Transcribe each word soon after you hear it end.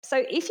So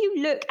if you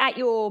look at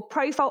your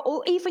profile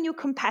or even your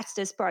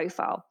competitor's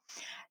profile,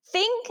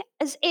 think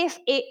as if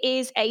it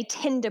is a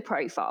Tinder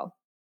profile.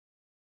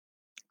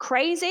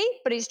 Crazy,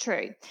 but it's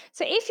true.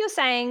 So if you're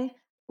saying,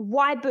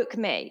 why book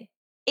me?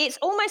 It's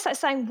almost like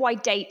saying, why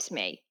date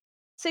me?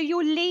 So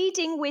you're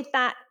leading with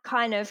that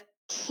kind of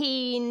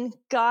keen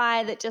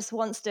guy that just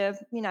wants to,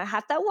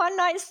 have that one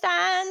night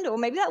stand, or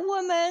maybe that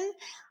woman,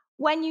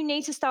 when you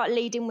need to start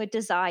leading with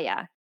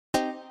desire.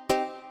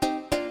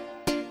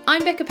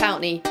 I'm Becca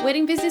Poutney,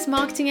 wedding business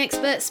marketing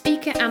expert,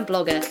 speaker and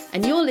blogger,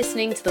 and you're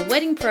listening to the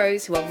Wedding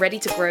Pros Who Are Ready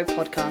to Grow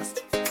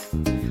podcast.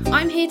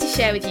 I'm here to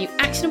share with you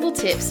actionable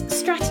tips,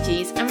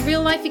 strategies and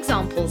real life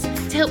examples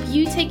to help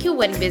you take your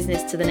wedding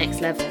business to the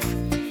next level.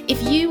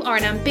 If you are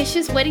an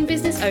ambitious wedding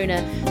business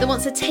owner that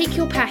wants to take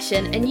your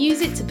passion and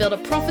use it to build a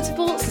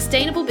profitable,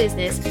 sustainable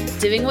business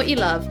doing what you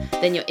love,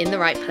 then you're in the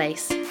right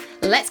place.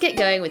 Let's get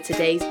going with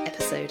today's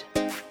episode.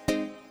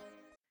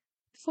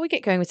 Before we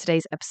get going with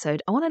today's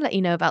episode, I want to let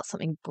you know about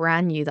something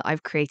brand new that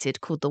I've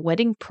created called the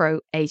Wedding Pro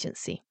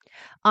Agency.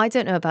 I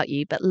don't know about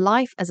you, but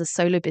life as a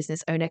solo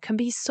business owner can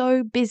be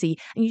so busy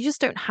and you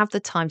just don't have the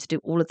time to do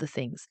all of the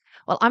things.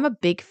 Well, I'm a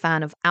big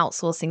fan of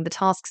outsourcing the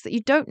tasks that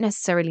you don't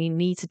necessarily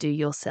need to do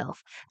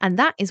yourself. And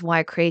that is why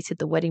I created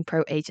the Wedding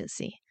Pro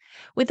Agency.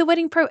 With the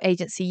Wedding Pro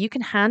Agency, you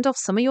can hand off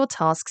some of your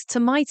tasks to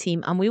my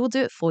team and we will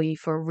do it for you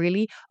for a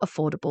really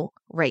affordable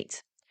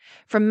rate.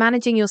 From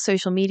managing your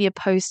social media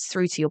posts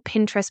through to your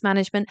Pinterest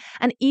management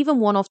and even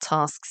one-off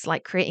tasks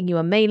like creating you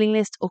a mailing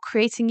list or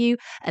creating you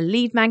a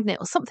lead magnet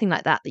or something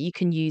like that you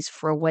can use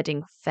for a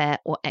wedding fair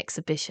or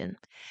exhibition.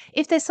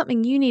 If there's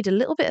something you need a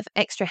little bit of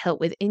extra help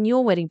with in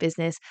your wedding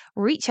business,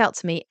 reach out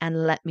to me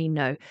and let me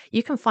know.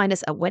 You can find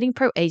us at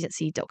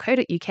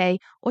weddingproagency.co.uk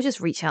or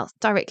just reach out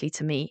directly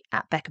to me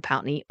at Becca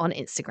Poutney on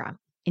Instagram.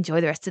 Enjoy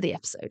the rest of the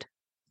episode.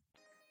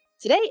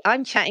 Today,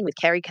 I'm chatting with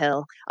Kerry.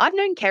 I've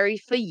known Kerry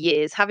for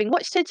years, having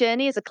watched her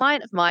journey as a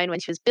client of mine when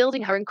she was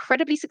building her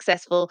incredibly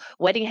successful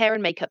wedding hair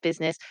and makeup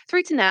business,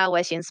 through to now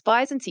where she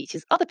inspires and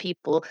teaches other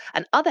people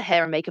and other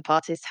hair and makeup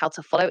artists how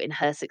to follow in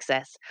her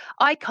success.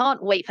 I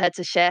can't wait for her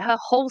to share her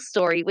whole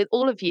story with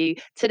all of you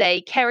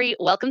today. Kerry,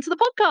 welcome to the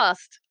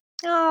podcast.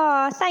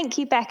 Oh, thank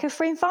you, Becca,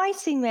 for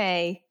inviting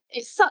me.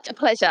 It's such a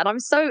pleasure. And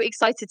I'm so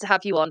excited to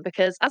have you on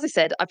because, as I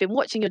said, I've been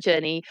watching your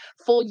journey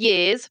for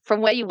years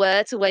from where you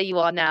were to where you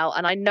are now.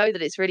 And I know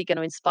that it's really going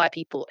to inspire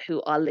people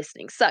who are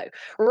listening. So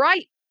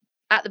right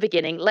at the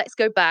beginning, let's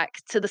go back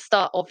to the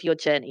start of your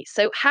journey.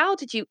 So how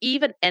did you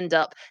even end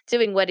up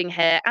doing wedding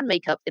hair and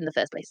makeup in the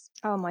first place?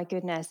 Oh my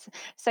goodness.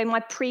 So my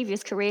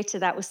previous career to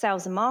that was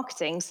sales and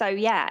marketing. So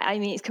yeah, I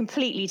mean, it's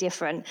completely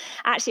different.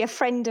 Actually, a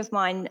friend of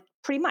mine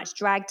pretty much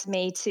dragged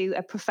me to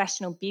a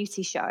professional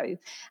beauty show.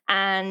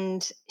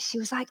 And she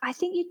was like, I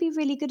think you'd be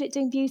really good at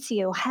doing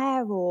beauty or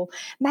hair or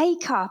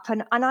makeup.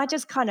 And I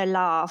just kind of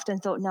laughed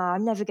and thought, no,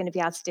 I'm never going to be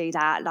able to do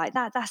that. Like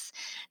that's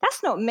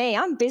not me.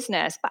 I'm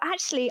business. But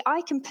actually,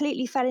 I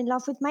completely fell in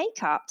love with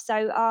makeup.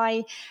 So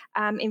I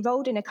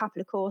enrolled in a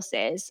couple of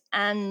courses,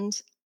 and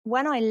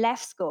when I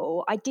left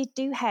school, I did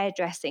do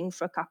hairdressing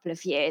for a couple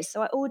of years.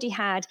 So I already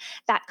had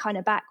that kind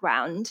of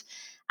background.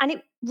 And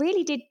it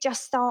really did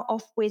just start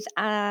off with,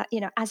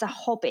 as a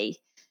hobby.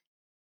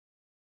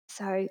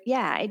 So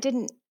yeah,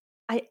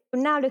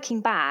 now looking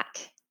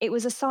back, it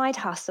was a side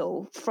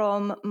hustle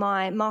from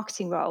my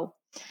marketing role.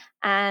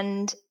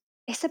 And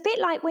it's a bit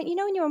like when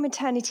you're on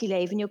maternity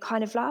leave and you're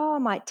kind of like, oh, I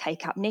might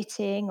take up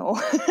knitting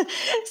or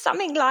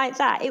something like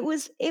that. It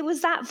was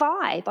that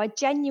vibe. I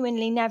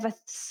genuinely never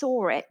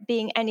saw it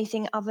being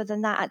anything other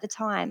than that at the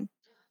time.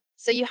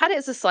 So you had it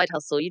as a side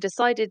hustle. You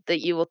decided that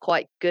you were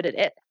quite good at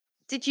it.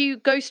 Did you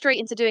go straight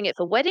into doing it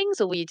for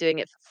weddings or were you doing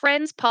it for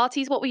friends,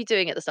 parties? What were you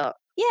doing at the start?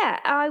 Yeah,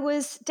 I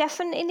was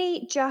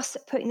definitely just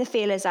putting the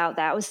feelers out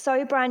there. I was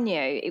so brand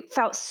new. It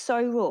felt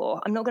so raw.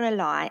 I'm not going to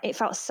lie. It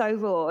felt so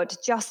raw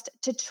just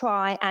to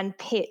try and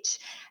pitch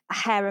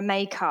hair and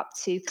makeup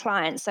to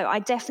clients. So I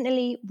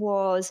definitely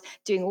was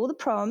doing all the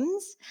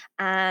proms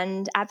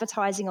and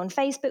advertising on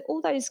Facebook,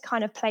 all those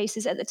kind of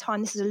places at the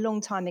time. This is a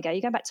long time ago.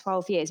 You go back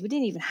 12 years. We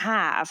didn't even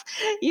have,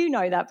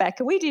 that,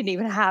 Becca, we didn't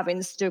even have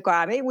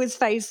Instagram. It was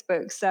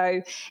Facebook.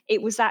 So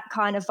it was that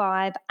kind of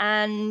vibe.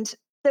 And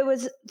there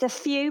was the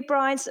few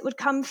brides that would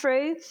come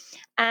through,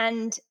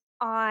 and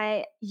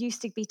I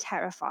used to be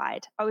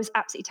terrified. I was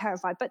absolutely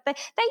terrified. But they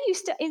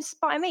used to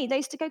inspire me. They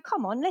used to go,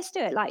 come on, let's do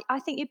it. Like, I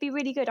think you'd be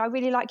really good. I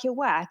really like your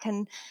work.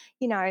 And,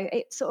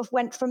 it sort of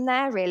went from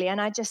there, really.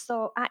 And I just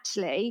thought,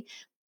 actually,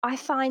 I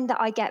find that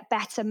I get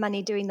better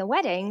money doing the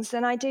weddings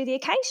than I do the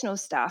occasional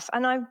stuff.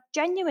 And I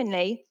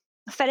genuinely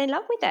fell in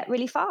love with it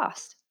really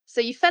fast. So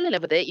you fell in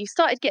love with it. You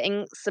started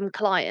getting some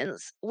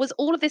clients. Was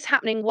all of this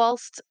happening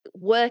whilst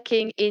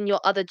working in your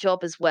other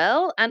job as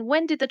well? And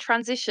when did the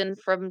transition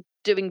from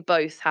doing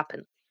both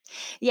happen?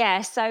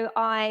 Yeah, so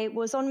I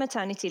was on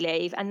maternity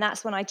leave, and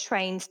that's when I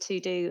trained to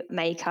do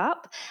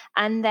makeup.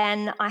 And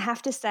then I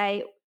have to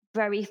say,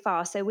 very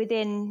fast, so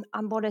within,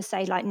 I want to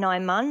say like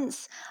 9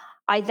 months,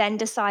 I then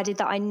decided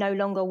that I no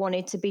longer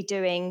wanted to be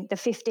doing the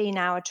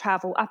 15-hour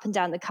travel up and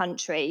down the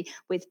country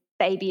with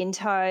baby in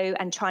tow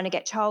and trying to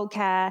get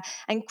childcare.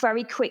 And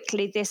very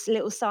quickly, this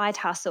little side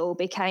hustle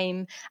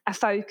became a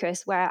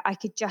focus where I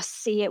could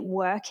just see it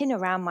working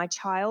around my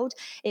child.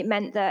 It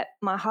meant that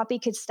my hubby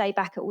could stay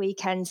back at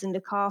weekends and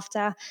look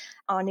after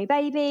our new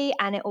baby.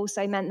 And it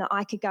also meant that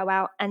I could go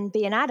out and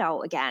be an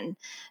adult again.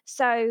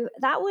 So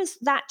that was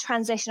that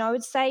transition, I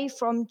would say,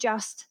 from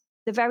just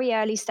the very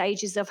early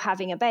stages of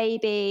having a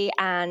baby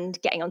and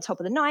getting on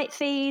top of the night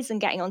feeds and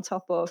getting on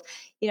top of,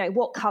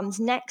 what comes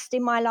next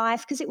in my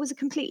life, because it was a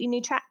completely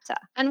new chapter.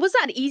 And was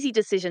that an easy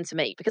decision to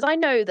make? Because I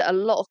know that a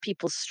lot of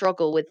people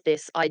struggle with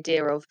this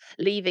idea of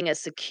leaving a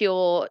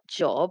secure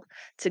job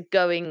to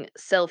going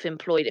self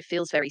employed. It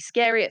feels very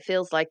scary. It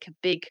feels like a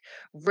big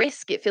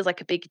risk. It feels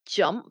like a big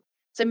jump.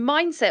 So,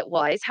 mindset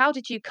wise, how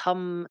did you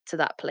come to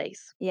that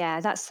place? Yeah,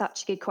 that's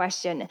such a good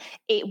question.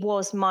 It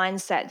was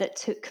mindset that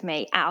took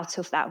me out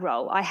of that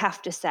role, I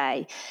have to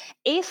say.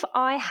 If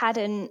I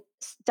hadn't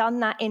done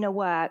that inner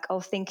work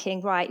of thinking,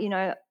 right,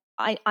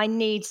 I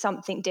need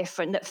something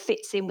different that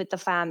fits in with the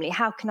family.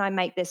 How can I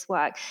make this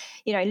work?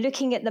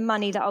 Looking at the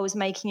money that I was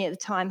making at the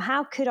time,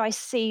 how could I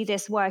see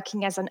this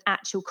working as an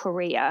actual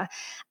career,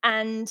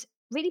 and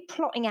really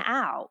plotting it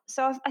out?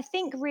 So I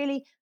think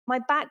really my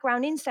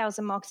background in sales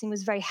and marketing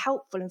was very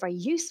helpful and very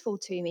useful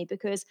to me,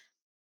 because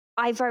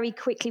I very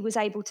quickly was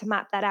able to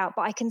map that out.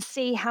 But I can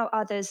see how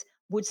others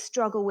would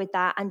struggle with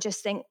that and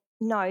just think,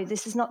 no,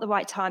 this is not the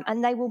right time.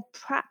 And they will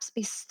perhaps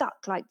be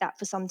stuck like that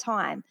for some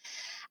time.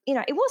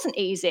 It wasn't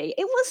easy.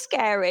 It was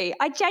scary.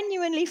 I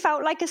genuinely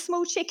felt like a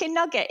small chicken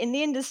nugget in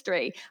the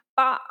industry.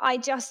 But I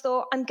just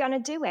thought, I'm going to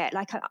do it.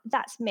 Like,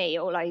 that's me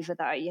all over,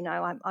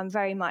 though. I'm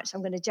very much,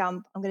 I'm going to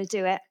jump, I'm going to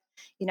do it,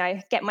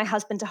 get my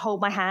husband to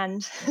hold my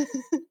hand.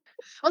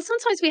 Well,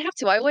 sometimes we have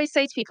to. I always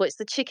say to people it's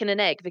the chicken and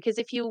egg, because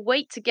if you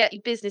wait to get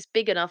your business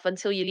big enough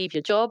until you leave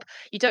your job,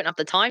 you don't have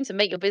the time to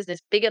make your business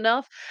big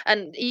enough.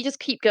 And you just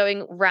keep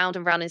going round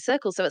and round in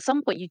circles. So at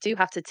some point, you do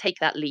have to take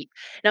that leap.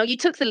 Now, you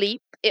took the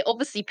leap. It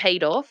obviously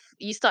paid off.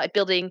 You started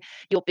building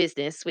your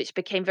business, which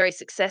became very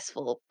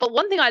successful. But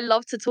one thing I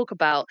love to talk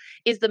about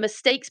is the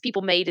mistakes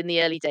people made in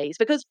the early days,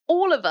 because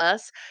all of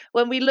us,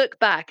 when we look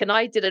back, and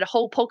I did a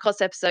whole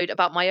podcast episode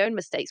about my own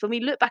mistakes, when we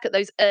look back at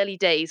those early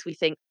days, we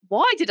think,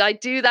 why did I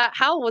do that?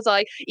 How was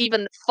I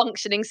even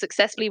functioning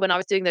successfully when I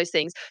was doing those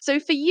things? So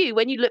for you,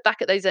 when you look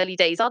back at those early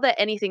days, are there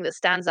anything that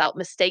stands out,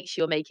 mistakes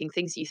you're making,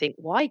 things you think,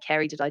 why,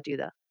 Kerry, did I do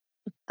that?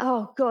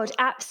 Oh God,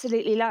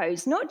 absolutely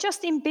loads. Not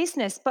just in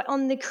business, but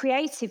on the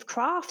creative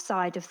craft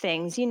side of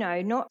things,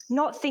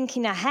 not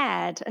thinking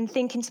ahead and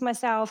thinking to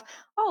myself,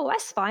 oh,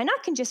 that's fine. I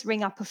can just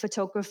ring up a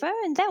photographer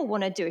and they'll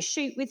want to do a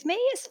shoot with me.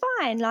 It's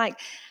fine. Like,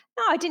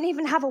 no, I didn't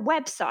even have a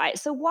website.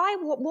 So why,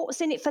 what's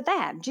in it for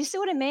them? Do you see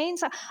what I mean?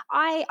 So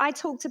I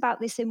talked about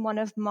this in one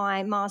of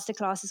my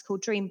masterclasses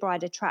called Dream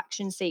Bride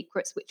Attraction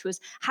Secrets, which was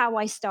how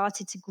I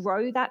started to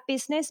grow that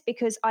business,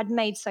 because I'd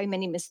made so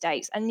many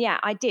mistakes. And yeah,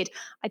 I did.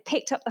 I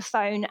picked up the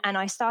phone and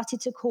I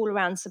started to call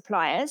around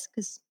suppliers,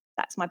 because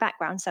that's my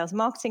background, sales and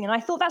marketing. And I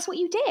thought that's what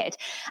you did.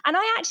 And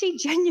I actually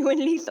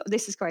genuinely thought,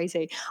 this is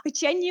crazy. I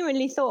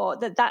genuinely thought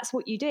that that's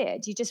what you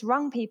did. You just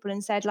rung people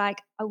and said,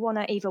 like, I want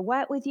to either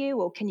work with you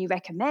or can you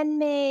recommend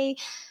me?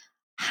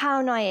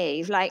 How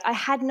naive. Like, I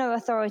had no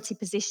authority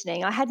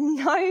positioning. I had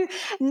no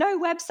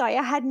website.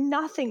 I had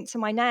nothing to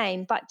my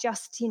name, but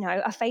just, a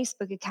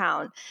Facebook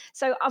account.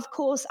 So of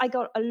course I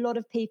got a lot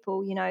of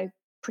people,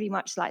 pretty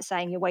much like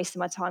saying, you're wasting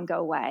my time, go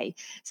away.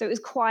 So it was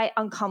quite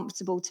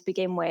uncomfortable to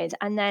begin with.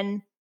 And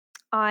then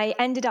I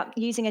ended up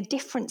using a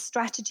different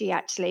strategy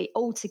actually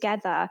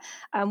altogether.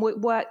 It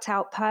worked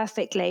out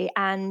perfectly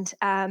and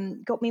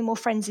got me more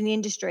friends in the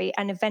industry.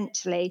 And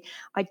eventually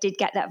I did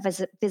get that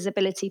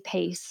visibility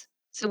piece.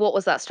 So what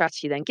was that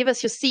strategy then? Give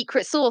us your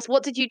secret sauce.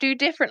 What did you do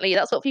differently?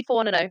 That's what people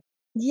want to know.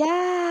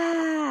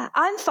 Yeah,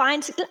 I'm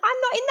fine. I'm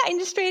not in that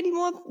industry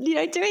anymore,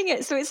 doing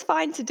it. So it's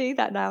fine to do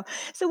that now.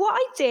 So what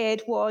I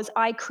did was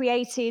I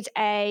created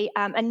a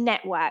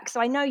network.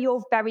 So I know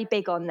you're very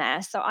big on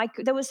there. So I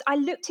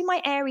looked in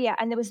my area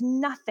and there was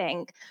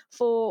nothing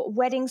for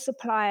wedding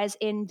suppliers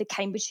in the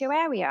Cambridgeshire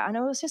area. And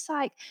I was just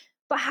like,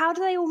 but how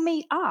do they all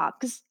meet up?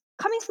 Because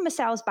coming from a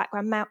sales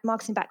background,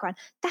 marketing background,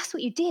 that's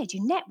what you did.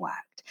 You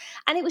networked.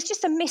 And it was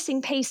just a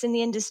missing piece in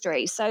the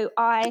industry. So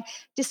I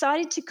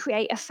decided to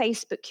create a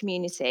Facebook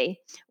community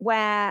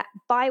where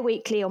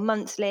bi-weekly or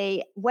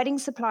monthly wedding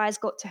suppliers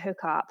got to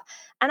hook up.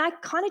 And I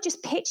kind of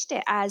just pitched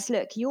it as,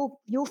 look,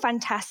 you're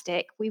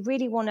fantastic. We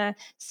really want to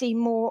see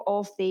more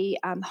of the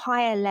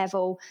higher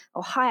level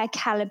or higher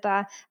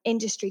caliber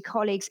industry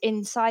colleagues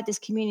inside this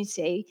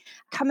community.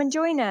 Come and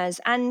join us.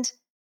 And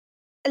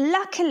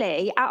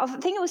luckily, out of, I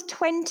think it was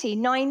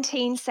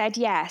 2019 said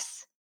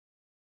yes.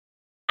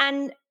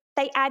 And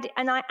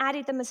I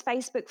added them as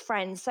Facebook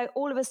friends. So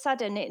all of a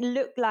sudden it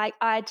looked like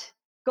I'd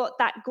got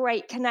that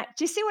great connect.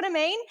 Do you see what I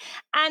mean?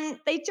 And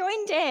they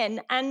joined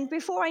in. And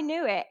before I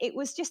knew it, it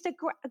was just a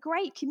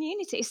great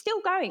community. It's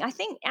still going. I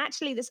think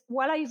actually there's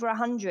well over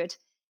 100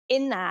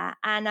 in there.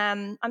 And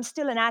I'm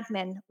still an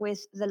admin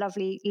with the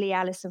lovely Lee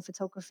Allison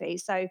Photography.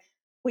 So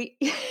we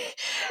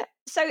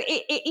So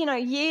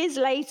years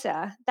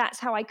later, that's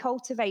how I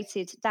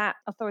cultivated that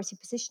authority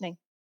positioning.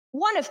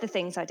 One of the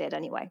things I did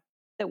anyway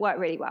that worked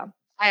really well.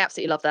 I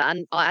absolutely love that.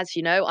 And as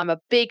you know, I'm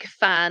a big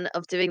fan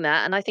of doing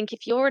that. And I think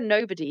if you're a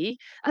nobody,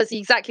 as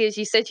exactly as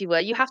you said you were,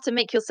 you have to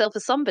make yourself a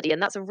somebody.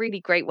 And that's a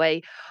really great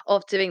way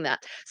of doing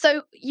that.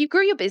 So you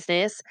grew your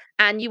business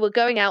and you were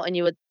going out and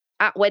you were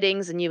at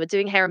weddings and you were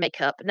doing hair and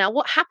makeup. Now,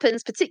 what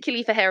happens,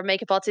 particularly for hair and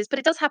makeup artists, but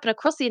it does happen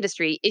across the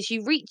industry, is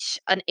you reach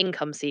an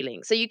income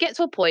ceiling. So you get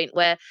to a point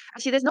where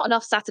actually there's not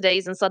enough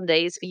Saturdays and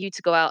Sundays for you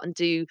to go out and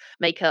do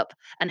makeup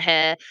and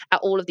hair at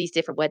all of these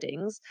different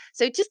weddings.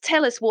 So just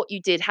tell us what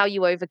you did, how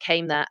you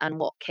overcame that, and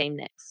what came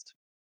next.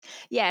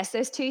 Yes,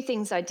 there's two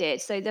things I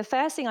did. So the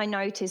first thing I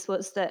noticed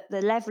was that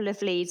the level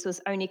of leads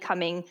was only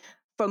coming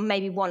from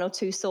maybe one or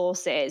two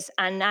sources.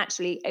 And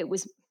actually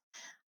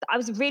I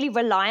was really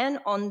reliant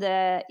on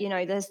the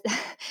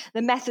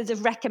methods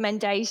of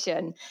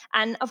recommendation.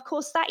 And of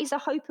course, that is a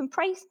hope and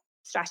pray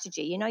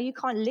strategy. You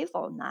can't live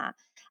on that.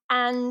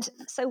 And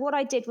so what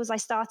I did was I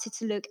started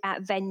to look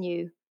at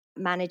venue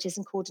managers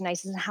and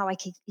coordinators and how I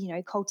could,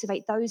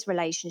 cultivate those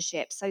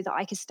relationships so that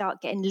I could start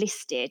getting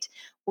listed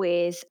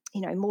with,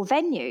 more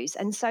venues.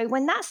 And so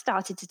when that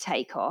started to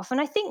take off,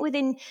 and I think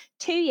within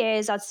 2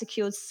 years, I'd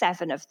secured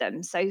 7 of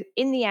them. So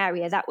in the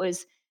area, that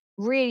was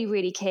really,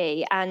 really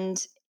key.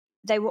 And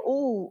they were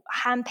all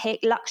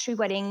handpicked luxury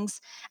wedding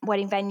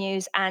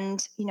venues.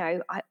 And,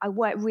 I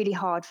worked really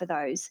hard for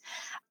those.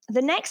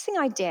 The next thing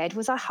I did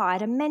was I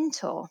hired a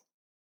mentor.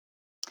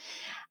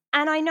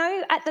 And I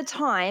know at the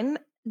time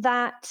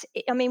that,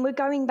 I mean, we're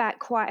going back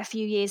quite a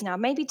few years now,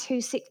 maybe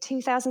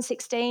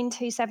 2016,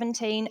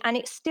 2017, and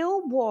it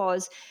still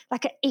was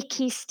like an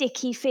icky,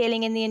 sticky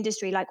feeling in the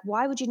industry. Like,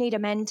 why would you need a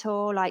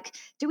mentor? Like,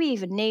 do we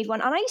even need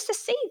one? And I used to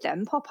see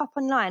them pop up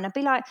online. I'd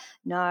be like,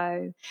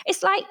 no.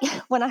 It's like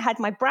when I had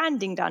my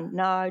branding done,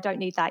 no, don't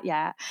need that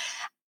yet.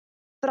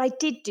 But I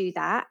did do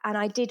that, and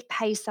I did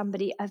pay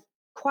somebody a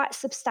quite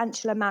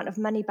substantial amount of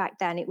money back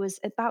then. It was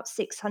about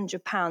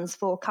 £600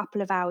 for a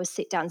couple of hours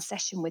sit down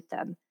session with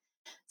them.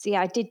 So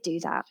yeah, I did do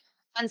that.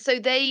 And so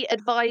they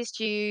advised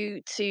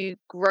you to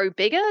grow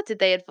bigger? Did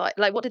they advise,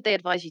 like, what did they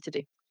advise you to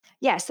do?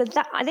 Yeah, so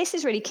that this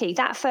is really key.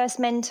 That first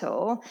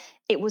mentor,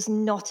 it was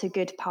not a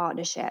good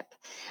partnership.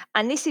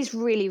 And this is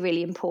really,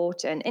 really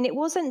important. And it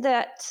wasn't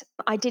that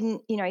I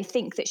didn't,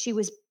 think that she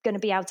was going to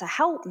be able to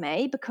help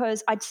me,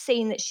 because I'd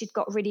seen that she'd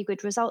got really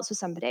good results with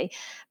somebody.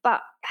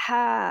 But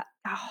her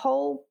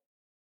whole,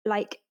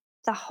 like,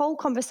 the whole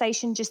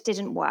conversation just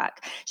didn't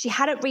work. She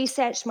hadn't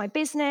researched my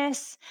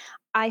business.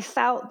 I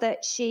felt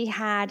that she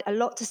had a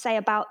lot to say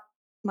about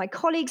my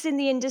colleagues in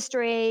the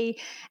industry.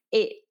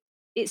 It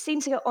it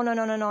seemed to go on and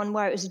on and on,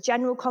 where it was a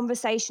general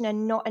conversation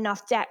and not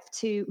enough depth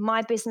to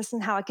my business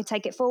and how I could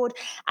take it forward.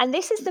 And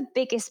this is the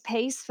biggest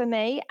piece for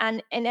me.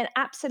 And it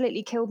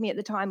absolutely killed me at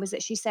the time, was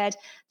that she said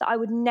that I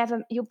would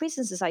never, your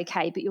business is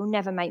okay, but you'll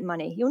never make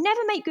money. You'll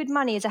never make good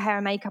money as a hair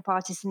and makeup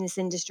artist in this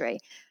industry.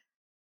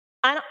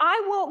 And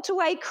I walked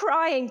away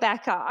crying,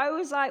 Becca. I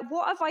was like,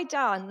 what have I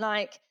done?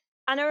 Like,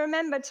 and I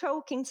remember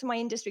talking to my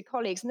industry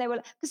colleagues, and they were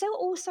like, because they were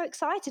all so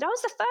excited. I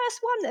was the first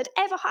one that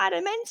had ever had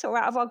a mentor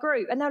out of our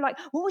group. And they're like,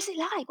 what was it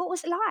like? What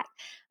was it like?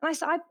 And I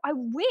said, I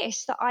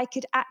wish that I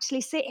could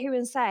actually sit here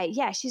and say,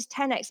 yeah, she's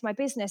 10x my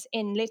business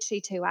in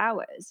literally 2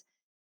 hours.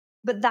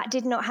 But that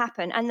did not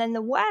happen. And then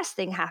the worst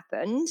thing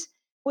happened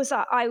was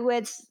that I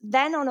was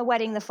then on a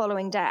wedding the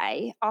following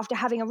day after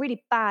having a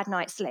really bad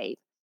night's sleep.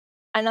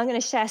 And I'm going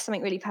to share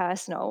something really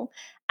personal.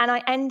 And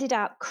I ended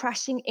up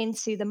crashing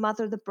into the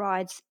mother of the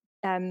bride's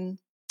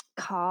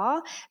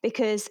car,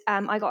 because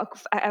I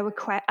got I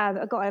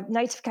got a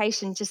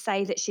notification to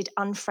say that she'd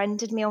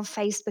unfriended me on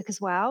Facebook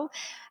as well.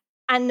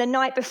 And the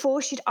night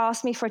before, she'd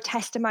asked me for a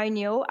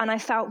testimonial, and I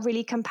felt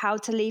really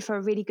compelled to leave her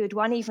a really good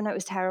one, even though it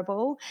was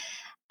terrible.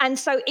 And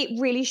so it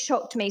really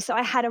shocked me. So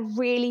I had a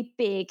really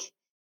big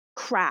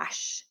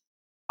crash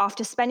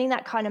after spending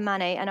that kind of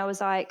money. And I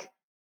was like,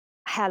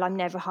 hell, I'm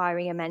never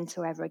hiring a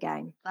mentor ever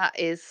again. That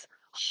is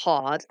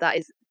hard. That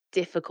is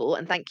difficult.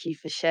 And thank you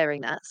for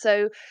sharing that.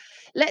 So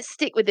let's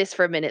stick with this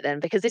for a minute then,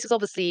 because this is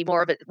obviously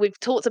more of a, we've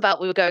talked about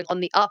we were going on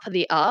the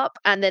up,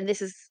 and then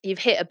this is, you've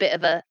hit a bit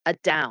of a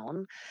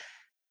down.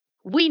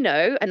 We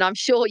know, and I'm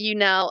sure you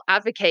now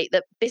advocate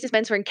that business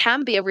mentoring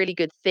can be a really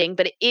good thing,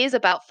 but it is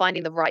about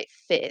finding the right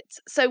fit.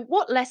 So,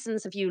 what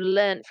lessons have you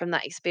learned from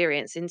that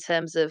experience in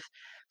terms of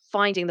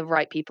finding the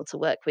right people to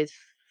work with?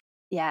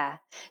 Yeah.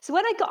 So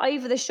when I got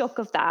over the shock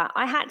of that,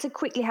 I had to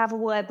quickly have a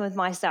word with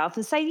myself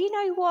and say, you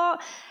know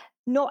what?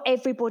 Not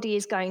everybody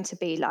is going to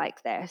be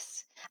like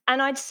this.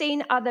 And I'd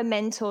seen other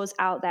mentors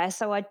out there.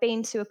 So I'd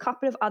been to a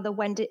couple of other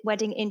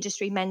wedding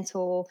industry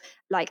mentor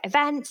like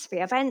events,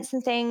 free events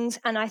and things.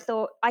 And I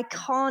thought, I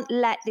can't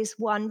let this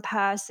one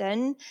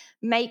person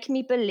make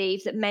me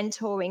believe that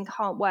mentoring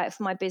can't work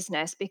for my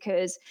business,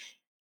 because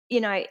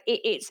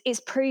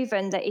it's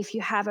proven that if you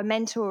have a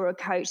mentor or a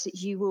coach,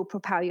 that you will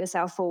propel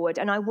yourself forward.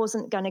 And I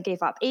wasn't going to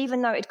give up,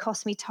 even though it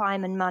cost me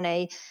time and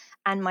money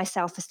and my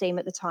self-esteem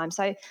at the time.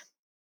 So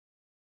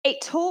it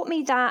taught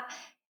me that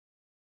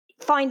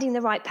finding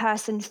the right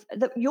person,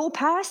 your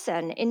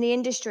person in the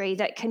industry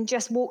that can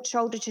just walk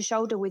shoulder to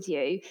shoulder with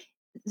you.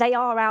 They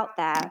are out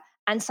there.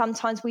 And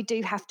sometimes we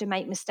do have to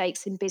make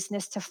mistakes in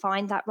business to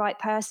find that right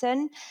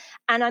person.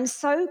 And I'm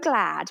so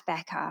glad,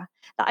 Becca,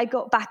 that I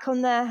got back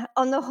on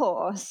the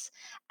horse.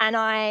 And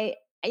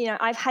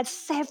I've had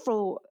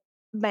several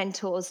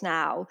mentors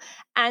now,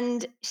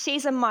 and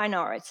she's a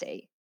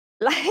minority.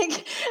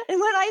 Like, and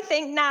when I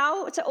think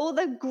now to all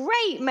the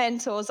great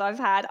mentors I've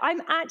had,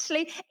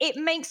 it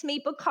makes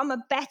me become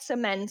a better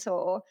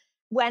mentor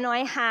when I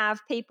have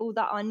people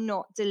that are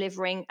not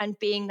delivering and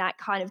being that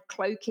kind of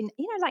cloaking,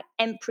 like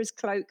emperor's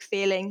cloak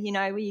feeling,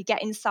 where you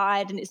get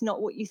inside and it's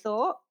not what you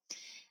thought.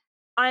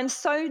 I'm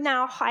so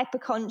now hyper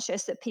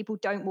conscious that people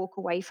don't walk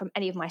away from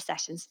any of my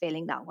sessions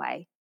feeling that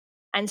way.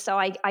 And so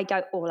I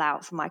go all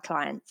out for my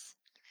clients.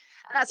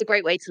 That's a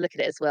great way to look at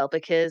it as well,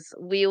 because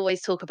we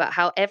always talk about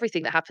how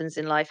everything that happens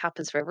in life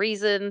happens for a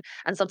reason.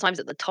 And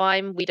sometimes at the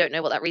time, we don't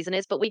know what that reason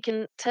is, but we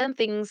can turn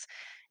things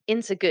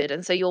into good.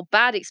 And so your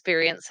bad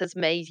experience has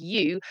made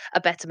you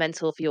a better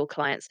mentor for your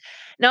clients.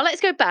 Now,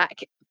 let's go back,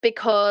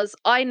 because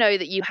I know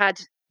that you had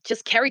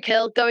just Kerry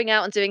Kill going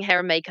out and doing hair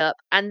and makeup,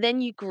 and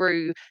then you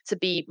grew to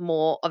be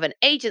more of an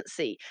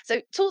agency. So,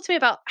 talk to me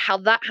about how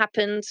that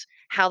happened,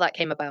 how that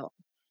came about.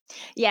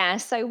 Yeah.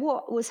 So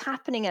what was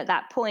happening at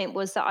that point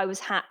was that I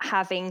was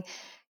having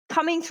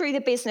coming through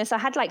the business. I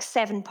had like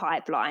 7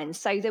 pipelines.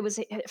 So there was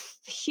a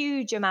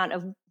huge amount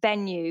of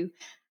venue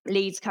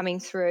leads coming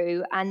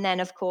through. And then,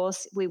 of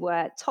course, we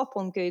were top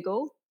on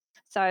Google.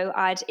 So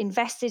I'd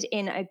invested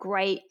in a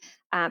great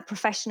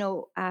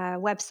professional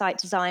website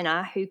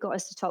designer who got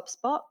us to top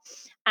spot.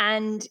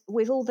 And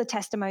with all the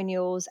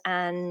testimonials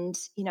and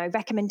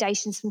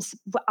recommendations from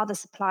other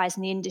suppliers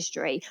in the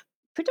industry,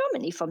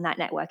 predominantly from that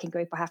networking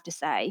group, I have to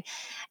say,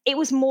 it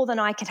was more than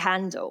I could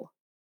handle.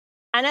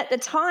 And at the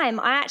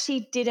time, I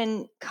actually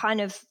didn't kind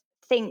of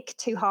think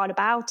too hard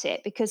about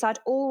it because I'd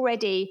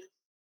already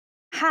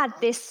had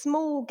this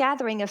small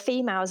gathering of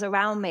females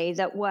around me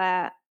that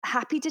were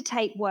happy to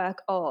take work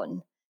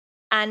on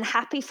and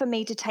happy for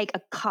me to take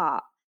a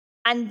cut.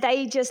 And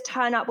they just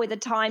turn up with a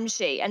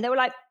timesheet and they were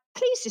like,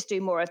 please just do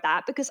more of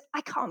that because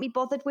I can't be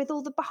bothered with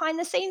all the behind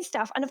the scenes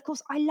stuff. And of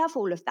course, I love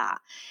all of that.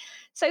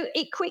 So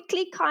it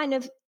quickly kind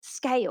of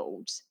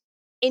scaled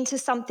into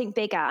something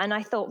bigger. And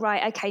I thought,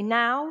 right, okay,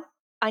 now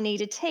I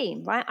need a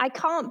team, right? I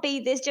can't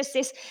be this just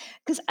this,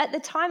 because at the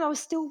time I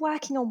was still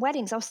working on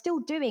weddings. I was still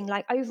doing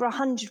like over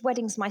 100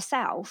 weddings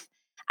myself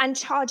and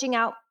charging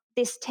out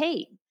this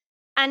team.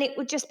 And it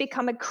would just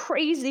become a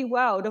crazy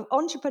world of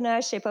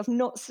entrepreneurship, of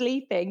not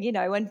sleeping,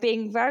 and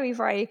being very,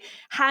 very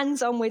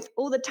hands on with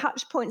all the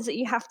touch points that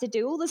you have to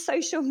do, all the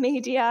social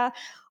media,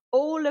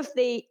 all of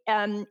the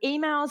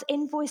emails,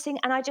 invoicing.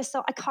 And I just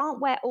thought, I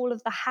can't wear all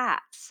of the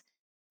hats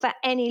for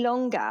any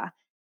longer.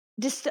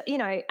 Just,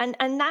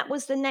 and that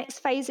was the next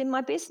phase in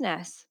my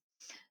business.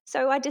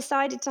 So I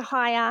decided to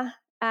hire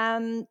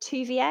 2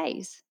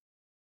 VAs,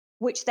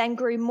 which then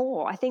grew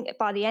more. I think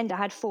by the end I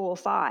had 4 or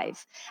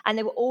 5, and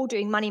they were all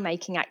doing money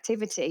making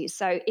activities.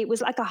 So it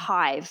was like a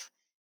hive.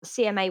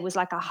 CMA was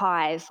like a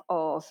hive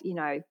of,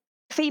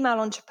 female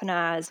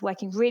entrepreneurs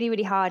working really,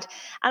 really hard.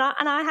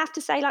 And I have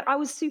to say, like, I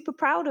was super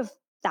proud of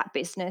that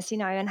business,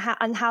 and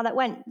how that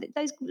went.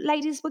 Those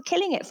ladies were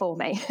killing it for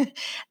me.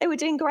 They were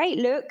doing great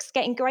looks,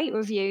 getting great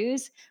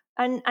reviews,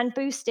 and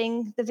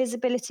boosting the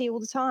visibility all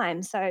the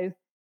time. So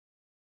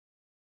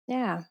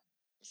yeah.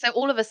 So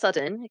all of a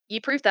sudden, you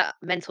proved that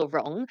mentor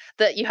wrong,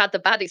 that you had the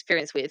bad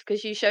experience with,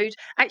 because you showed,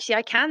 actually,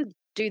 I can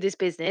do this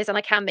business and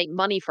I can make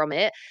money from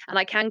it and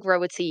I can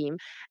grow a team.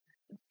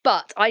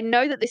 But I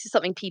know that this is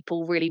something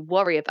people really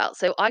worry about.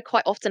 So I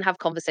quite often have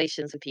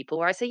conversations with people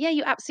where I say, yeah,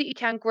 you absolutely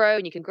can grow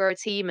and you can grow a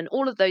team and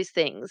all of those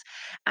things.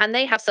 And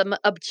they have some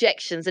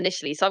objections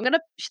initially. So I'm going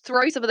to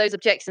throw some of those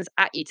objections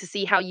at you to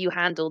see how you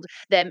handled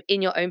them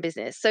in your own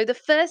business. So the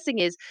first thing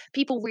is,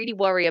 people really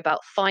worry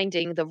about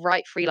finding the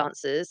right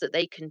freelancers that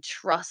they can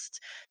trust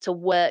to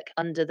work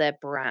under their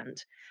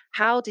brand.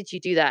 How did you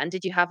do that? And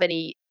did you have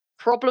any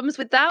problems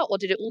with that, or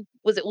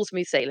was it all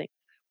smooth sailing?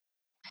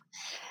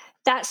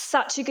 That's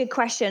such a good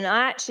question.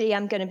 I actually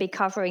am going to be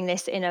covering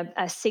this in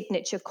a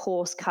signature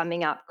course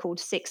coming up called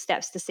 6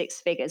 Steps to Six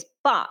Figures.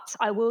 But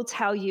I will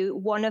tell you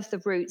one of the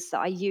routes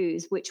that I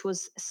use, which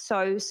was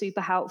so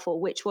super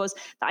helpful, which was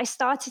that I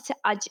started to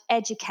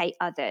educate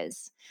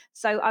others.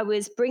 So I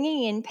was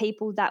bringing in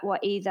people that were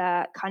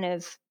either kind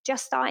of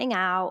just starting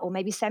out or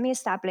maybe semi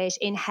established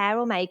in hair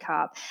or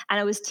makeup. And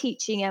I was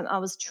teaching them, I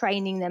was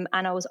training them,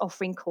 and I was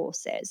offering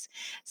courses.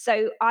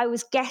 So I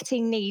was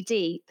getting knee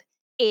deep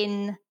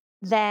in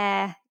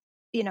their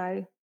you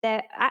know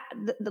the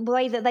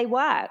way that they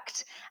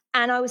worked,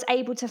 and I was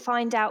able to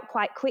find out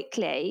quite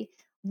quickly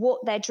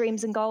what their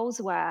dreams and goals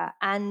were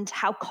and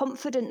how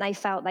confident they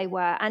felt they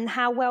were and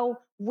how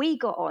well we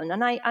got on,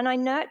 and I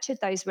nurtured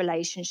those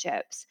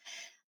relationships.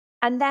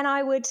 And then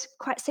I would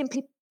quite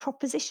simply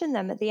proposition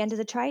them at the end of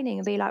the training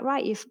and be like,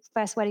 right, your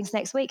first wedding's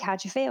next week, how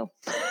do you feel?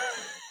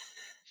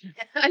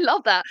 I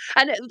love that.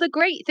 And the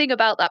great thing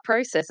about that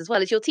process as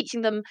well is you're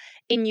teaching them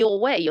in your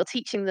way. You're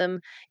teaching them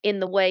in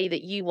the way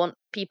that you want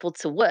people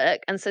to work.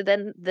 And so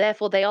then,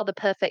 therefore, they are the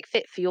perfect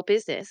fit for your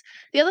business.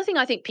 The other thing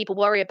I think people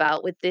worry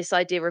about with this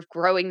idea of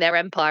growing their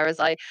empire, as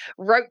I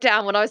wrote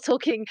down when I was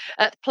talking,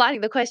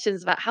 planning the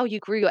questions about how you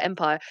grew your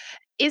empire,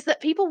 is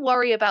that people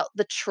worry about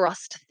the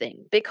trust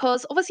thing.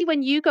 Because obviously,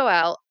 when you go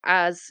out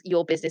as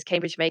your business,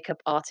 Cambridge Makeup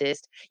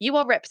Artist, you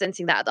are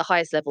representing that at the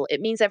highest level.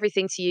 It means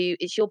everything to you.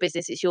 It's your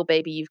business, it's your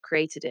baby, you've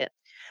created it.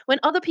 When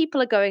other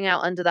people are going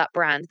out under that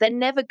brand, they're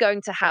never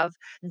going to have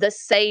the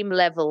same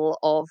level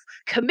of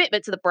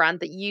commitment to the brand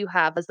that you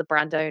have as the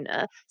brand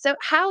owner. So,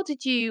 how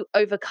did you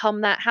overcome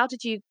that? How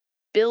did you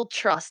build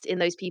trust in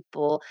those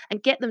people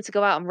and get them to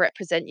go out and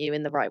represent you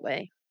in the right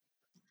way?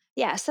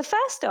 Yeah. So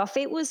first off,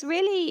 it was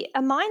really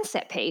a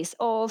mindset piece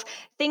of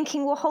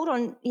thinking, well, hold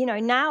on,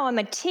 now I'm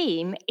a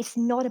team. It's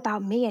not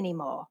about me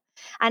anymore.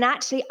 And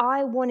actually,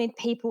 I wanted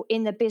people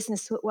in the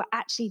business that were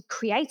actually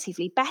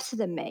creatively better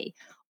than me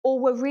or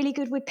were really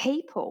good with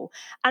people.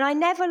 And I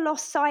never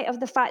lost sight of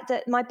the fact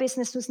that my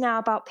business was now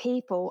about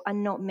people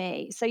and not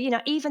me. So,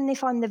 even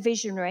if I'm the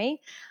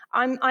visionary,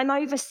 I'm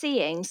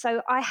overseeing.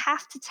 So I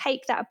have to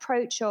take that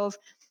approach of,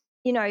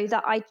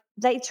 that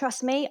they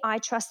trust me, I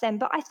trust them.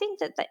 But I think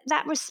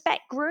that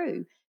respect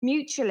grew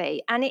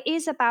mutually, and it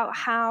is about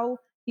how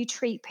you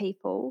treat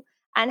people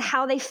and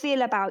how they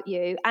feel about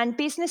you. And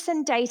business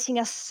and dating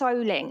are so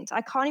linked.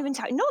 I can't even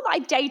tell you, not that I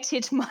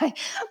dated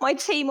my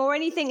team or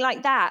anything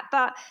like that,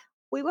 but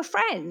we were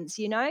friends.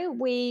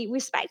 We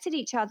respected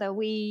each other.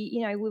 We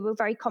were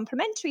very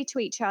complimentary to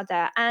each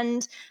other,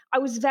 and I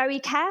was very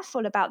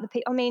careful about the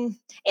people. I mean,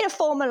 in a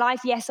former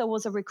life, yes, I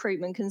was a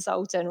recruitment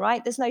consultant,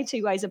 right? There's no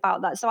two ways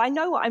about that. So I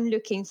know what I'm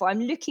looking for.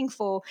 I'm looking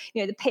for,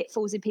 the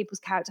pitfalls in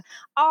people's character.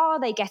 Are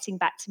they getting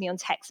back to me on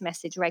text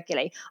message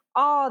regularly?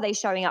 Are they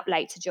showing up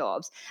late to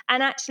jobs?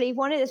 And actually,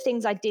 one of the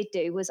things I did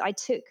do was I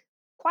took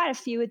quite a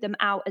few of them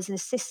out as an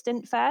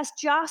assistant first,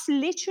 just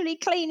literally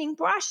cleaning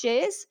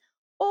brushes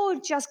or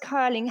just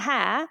curling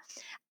hair.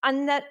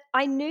 And that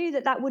I knew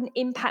that wouldn't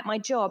impact my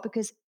job,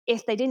 because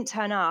if they didn't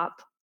turn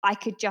up, I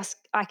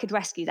could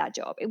rescue that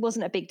job. It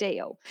wasn't a big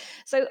deal.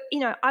 So,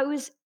 I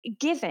was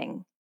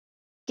giving,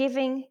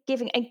 giving,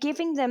 and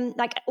giving them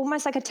like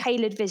almost like a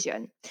tailored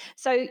vision.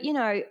 So,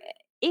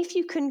 if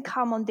you can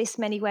come on this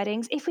many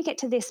weddings, if we get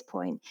to this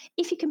point,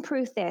 if you can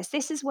prove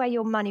this is where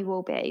your money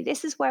will be.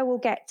 This is where we'll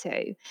get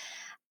to.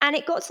 And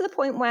it got to the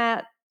point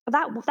where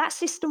that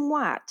system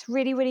worked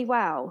really, really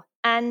well.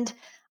 And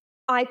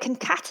I can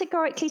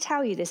categorically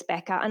tell you this,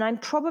 Becca, and I'm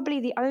probably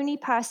the only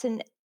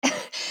person that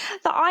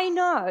I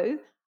know.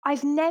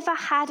 I've never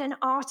had an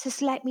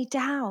artist let me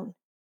down.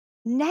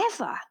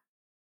 Never.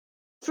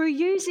 Through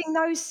using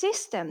those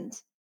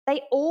systems,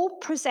 they all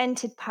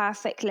presented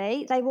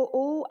perfectly. They were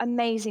all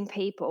amazing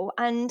people.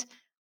 And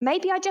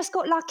maybe I just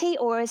got lucky,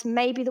 or is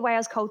maybe the way I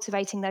was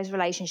cultivating those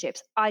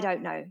relationships. I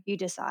don't know. You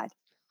decide.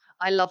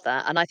 I love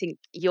that, and I think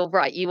you're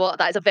right.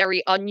 That is a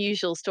very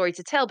unusual story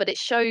to tell, but it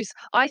shows,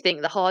 I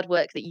think, the hard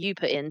work that you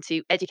put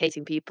into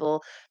educating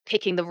people,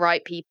 picking the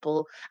right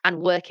people,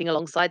 and working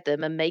alongside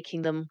them, and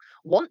making them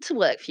want to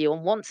work for you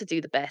and want to do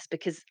the best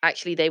because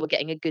actually they were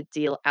getting a good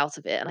deal out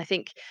of it. And I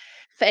think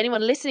for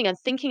anyone listening and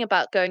thinking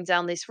about going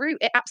down this route,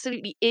 it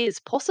absolutely is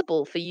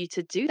possible for you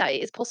to do that.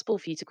 It is possible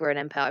for you to grow an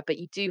empire, but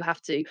you do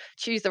have to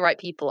choose the right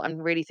people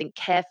and really think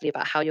carefully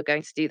about how you're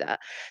going to do that.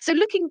 So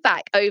looking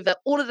back over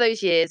all of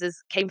those years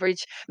as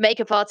Cambridge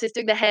makeup artist,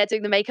 doing the hair,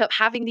 doing the makeup,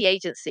 having the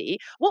agency,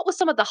 what were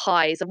some of the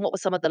highs and what were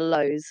some of the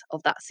lows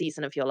of that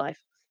season of your life?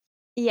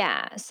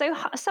 Yeah. So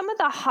some of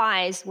the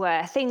highs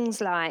were things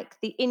like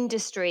the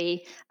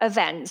industry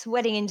events,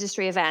 wedding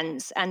industry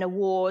events and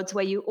awards,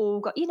 where you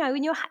all got,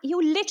 and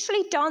you're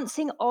literally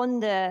dancing on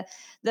the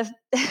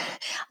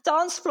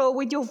dance floor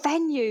with your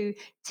venue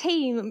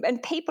team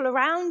and people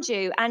around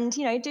you, and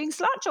doing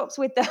slut drops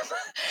with them.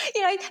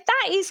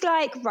 That is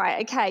like,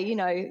 right,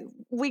 okay,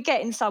 we're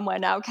getting somewhere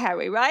now,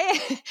 Kerry, right?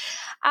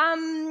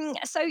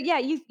 So yeah,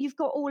 you've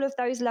got all of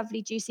those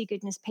lovely juicy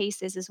goodness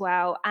pieces as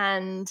well,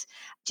 and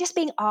just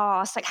being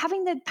asked, like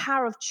having the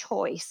power of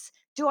choice.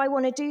 Do I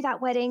want to do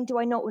that wedding? Do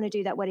I not want to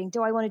do that wedding?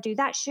 Do I want to do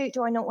that shoot?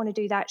 Do I not want to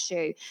do that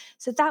shoot?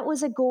 So that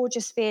was a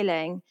gorgeous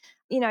feeling.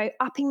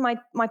 Upping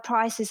my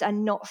prices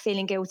and not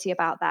feeling guilty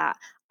about that.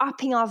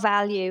 Upping our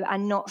value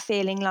and not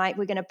feeling like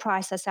we're going to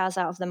price ourselves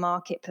out of the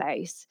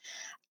marketplace.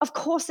 Of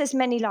course, there's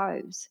many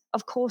lows.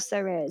 Of course,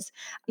 there is.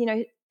 You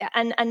know,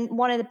 and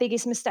one of the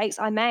biggest mistakes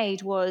I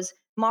made was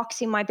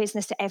marketing my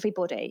business to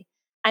everybody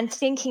and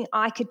thinking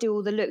I could do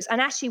all the looks. And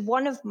actually,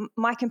 one of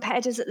my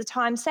competitors at the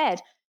time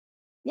said,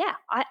 yeah,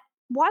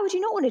 why would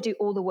you not want to do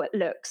all the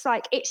looks?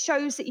 Like, it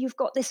shows that you've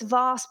got this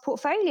vast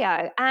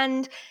portfolio.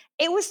 And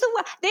it was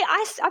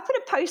I put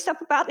a post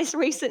up about this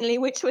recently,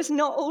 which was,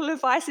 not all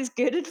advice is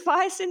good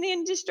advice in the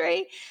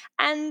industry.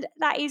 And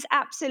that is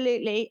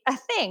absolutely a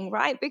thing,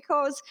 right?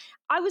 Because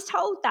I was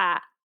told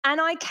that,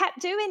 and I kept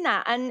doing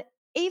that. And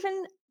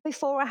even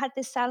before I had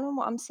this salon,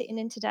 what I'm sitting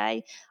in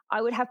today,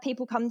 I would have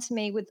people come to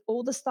me with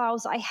all the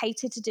styles I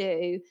hated to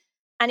do,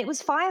 And it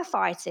was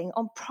firefighting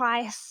on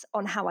price,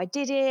 on how I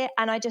did it.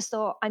 And I just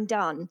thought, I'm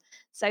done.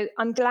 So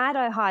I'm glad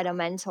I hired a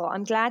mentor.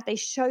 I'm glad they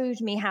showed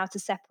me how to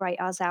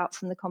separate us out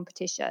from the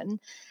competition.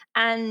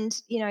 And,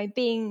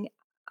 being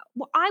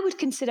what I would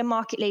consider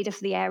market leader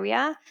for the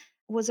area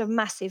was a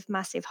massive,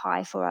 massive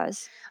high for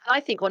us. I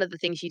think one of the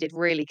things you did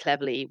really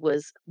cleverly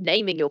was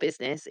naming your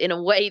business in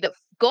a way that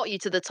got you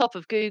to the top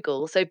of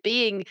Google. So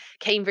being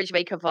Cambridgeshire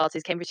makeup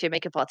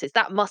artist,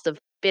 that must have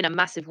been a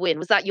massive win.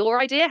 Was that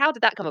your idea? How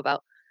did that come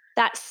about?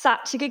 That's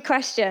such a good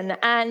question,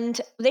 and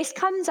this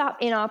comes up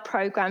in our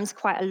programs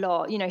quite a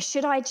lot.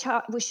 Should I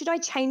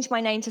change my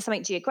name to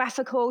something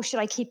geographical? Should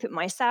I keep it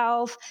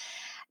myself?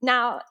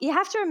 Now, you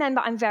have to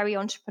remember I'm very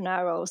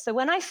entrepreneurial. So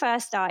when I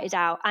first started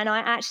out and I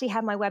actually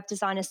had my web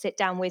designer sit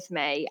down with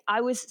me,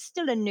 I was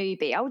still a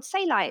newbie. I would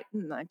say like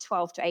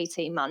 12 to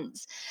 18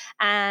 months.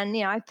 And,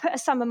 I put a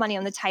sum of money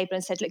on the table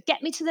and said, look,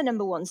 get me to the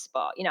number one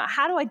spot.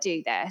 How do I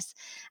do this?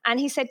 And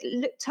he said,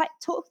 look,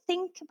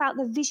 think about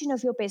the vision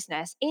of your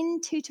business in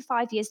 2 to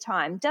 5 years'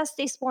 time. Does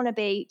this want to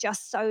be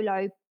just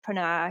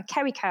solopreneur,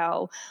 Kerry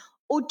Curl,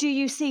 or do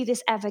you see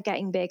this ever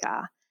getting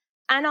bigger?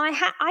 And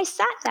I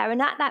sat there,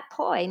 and at that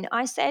point,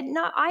 I said,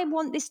 no, I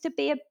want this to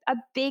be a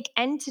big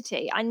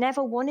entity. I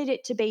never wanted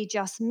it to be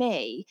just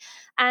me.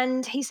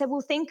 And he said, well,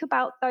 think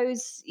about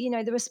those,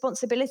 the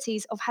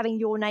responsibilities of having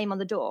your name on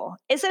the door.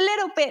 It's a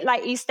little bit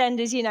like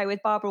EastEnders, with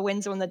Barbara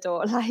Windsor on the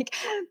door, like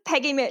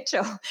Peggy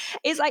Mitchell.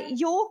 It's like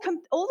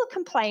all the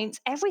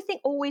complaints, everything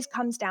always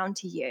comes down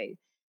to you.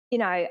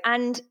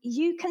 And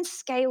you can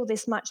scale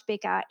this much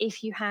bigger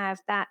if you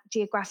have that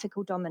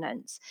geographical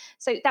dominance.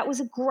 So that was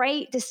a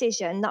great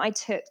decision that I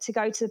took to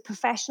go to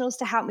professionals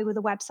to help me with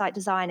the website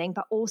designing,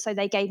 but also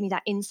they gave me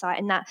that insight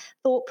and that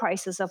thought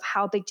process of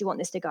how big do you want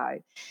this to go?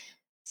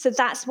 So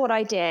that's what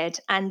I did.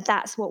 And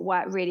that's what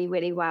worked really,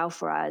 really well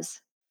for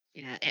us.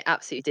 Yeah, it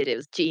absolutely did. It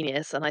was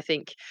genius. And I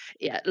think,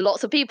 yeah,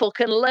 lots of people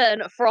can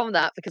learn from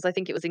that because I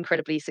think it was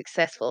incredibly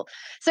successful.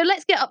 So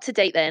let's get up to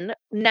date then.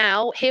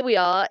 Now, here we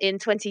are in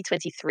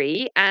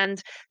 2023,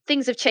 and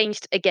things have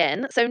changed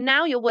again. So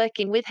now you're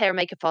working with hair and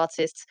makeup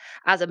artists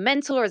as a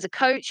mentor, as a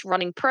coach,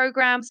 running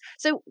programs.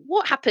 So,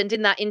 what happened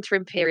in that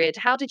interim period?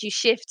 How did you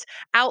shift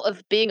out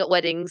of being at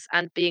weddings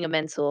and being a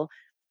mentor?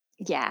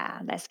 Yeah,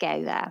 let's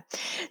go there.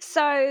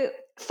 So,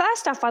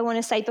 first off, I want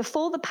to say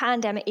before the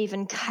pandemic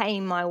even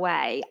came my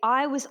way,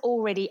 I was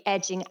already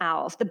edging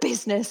out of the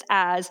business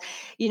as,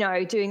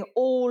 doing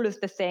all of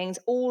the things,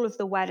 all of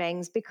the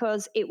weddings,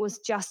 because it was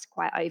just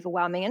quite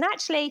overwhelming. And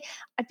actually,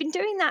 I'd been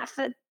doing that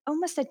for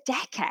almost a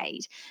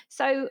decade.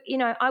 So,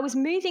 I was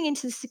moving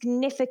into the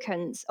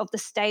significance of the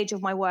stage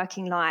of my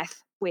working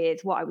life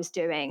with what I was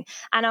doing.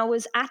 And I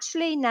was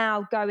actually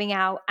now going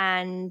out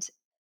and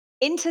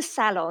into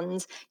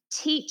salons,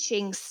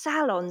 teaching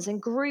salons and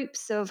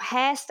groups of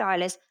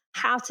hairstylists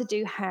how to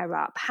do hair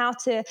up, how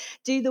to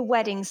do the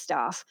wedding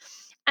stuff.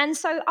 And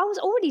so I was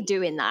already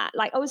doing that.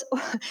 Like I was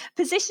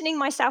positioning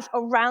myself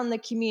around the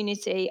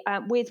community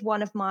with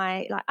one of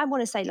my, like, I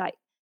want to say like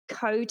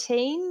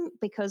co-team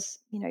because,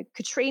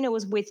 Katrina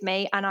was with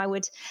me and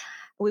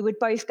we would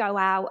both go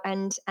out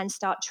and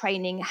start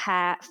training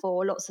hair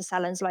for lots of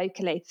salons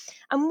locally.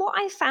 And what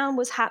I found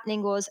was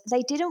happening was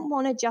they didn't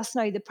want to just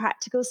know the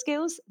practical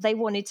skills, they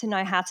wanted to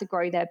know how to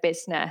grow their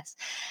business.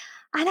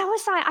 And I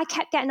was like, I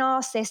kept getting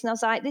asked this, and I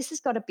was like, this has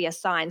got to be a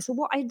sign. So,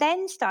 what I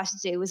then started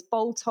to do was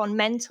bolt on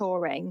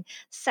mentoring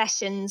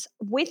sessions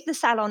with the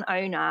salon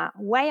owner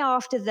way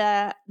after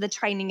the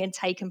training had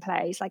taken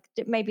place, like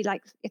maybe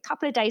like a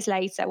couple of days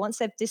later, once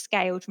they've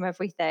descaled from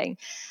everything.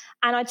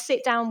 And I'd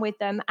sit down with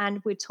them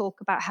and we'd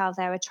talk about how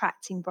they're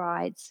attracting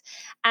brides.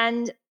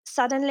 And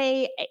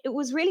suddenly it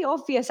was really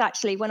obvious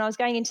actually when I was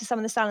going into some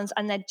of the salons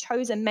and they'd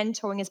chosen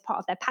mentoring as part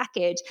of their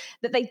package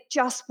that they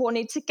just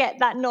wanted to get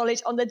that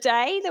knowledge on the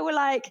day. They were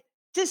like,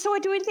 so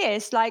I'm doing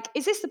this. Like,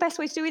 is this the best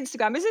way to do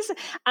Instagram? Is this?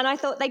 And I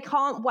thought they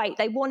can't wait.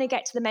 They want to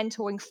get to the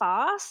mentoring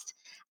fast.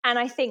 And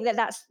I think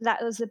that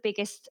was the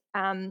biggest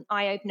eye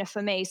opener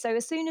for me. So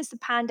as soon as the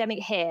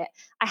pandemic hit,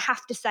 I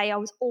have to say I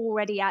was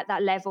already at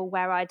that level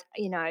where I'd,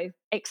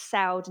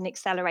 excelled and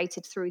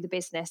accelerated through the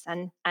business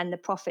and the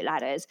profit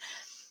ladders.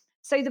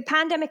 So the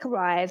pandemic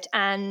arrived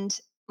and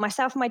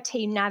myself and my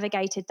team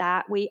navigated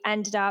that. We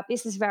ended up,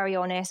 this is very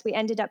honest, we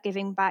ended up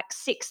giving back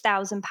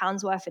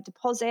 £6,000 worth of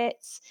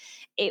deposits.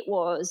 It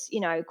was,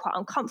 quite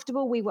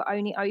uncomfortable. We were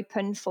only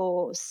open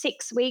for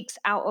 6 weeks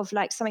out of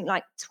like something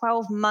like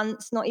 12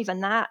 months, not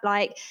even that.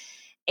 Like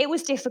it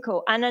was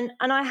difficult. And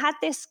I had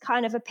this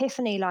kind of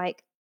epiphany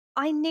like,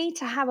 I need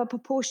to have a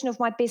proportion of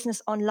my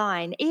business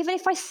online, even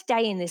if I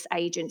stay in this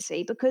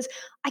agency, because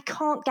I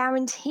can't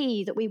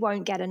guarantee that we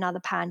won't get another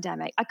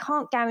pandemic. I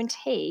can't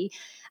guarantee.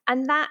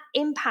 And that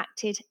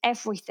impacted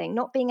everything,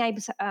 not being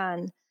able to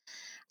earn.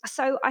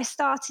 So I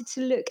started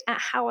to look at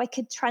how I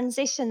could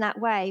transition that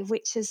way,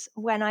 which is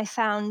when I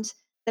found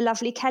the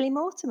lovely Kelly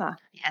Mortimer.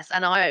 Yes,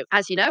 and I,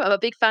 as you know, I'm a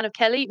big fan of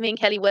Kelly. Me and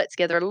Kelly work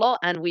together a lot,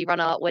 and we run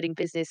our wedding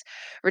business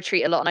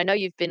retreat a lot. And I know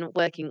you've been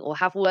working or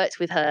have worked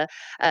with her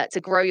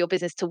to grow your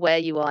business to where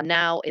you are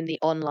now in the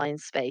online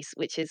space,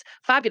 which is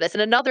fabulous.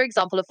 And another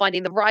example of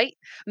finding the right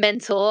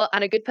mentor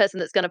and a good person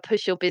that's going to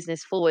push your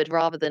business forward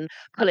rather than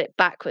pull it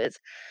backwards.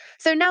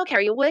 So now,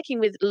 Kerry, you're working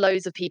with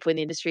loads of people in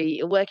the industry.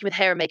 You're working with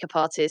hair and makeup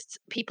artists,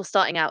 people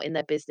starting out in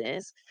their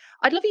business.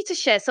 I'd love you to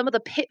share some of the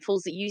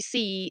pitfalls that you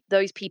see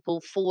those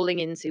people falling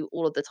into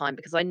all of the time,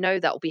 because I know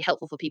that will be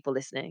helpful for people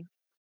listening.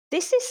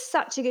 This is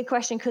such a good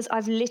question because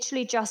I've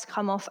literally just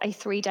come off a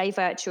 3-day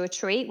virtual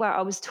retreat where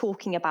I was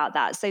talking about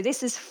that. So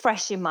this is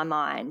fresh in my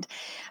mind.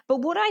 But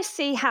what I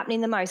see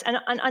happening the most,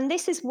 and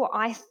this is what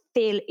I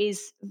feel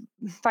is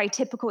very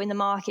typical in the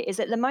market, is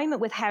at the moment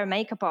with hair and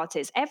makeup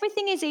artists,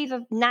 everything is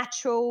either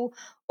natural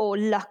or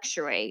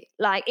luxury.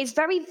 Like it's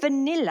very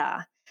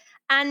vanilla.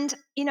 And,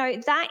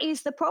 that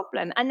is the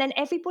problem. And then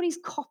everybody's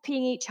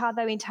copying each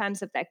other in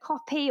terms of their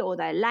copy or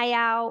their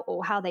layout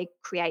or how they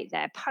create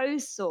their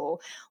posts or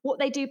what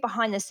they do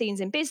behind the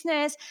scenes in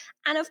business.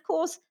 And of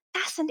course,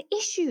 that's an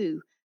issue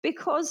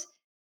because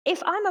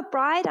if I'm a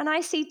bride and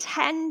I see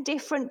 10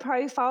 different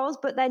profiles,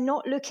 but they're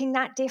not looking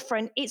that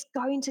different, it's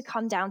going to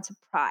come down to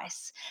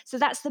price. So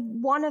that's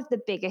one of the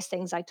biggest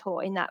things I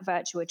taught in that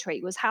virtual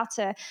retreat was how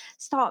to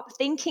start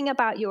thinking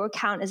about your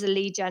account as a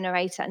lead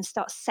generator and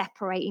start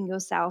separating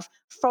yourself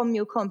from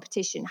your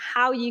competition,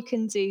 how you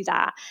can do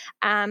that,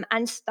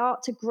 and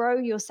start to grow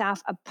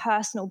yourself a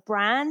personal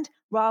brand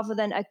rather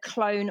than a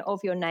clone of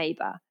your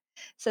neighbor.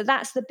 So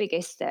that's the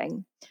biggest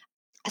thing.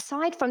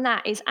 Aside from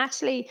that is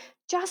actually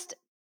just,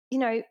 you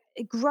know,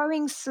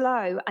 growing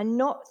slow and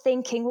not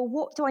thinking, well,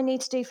 what do I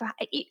need to do for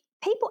it?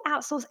 People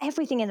outsource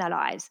everything in their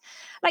lives.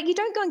 Like you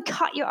don't go and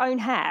cut your own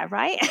hair,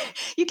 right?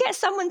 You get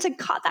someone to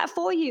cut that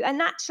for you.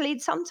 And actually,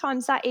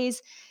 sometimes that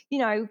is,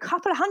 a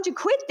couple of £100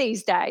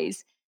 these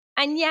days.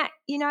 And yet,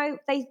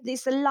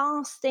 it's the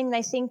last thing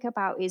they think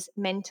about is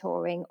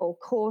mentoring or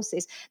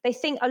courses. They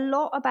think a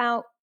lot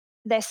about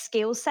their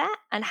skill set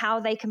and how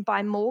they can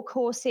buy more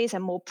courses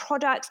and more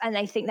products, and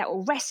they think that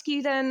will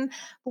rescue them.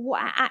 But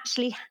what it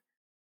actually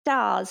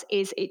does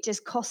is it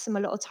just costs them a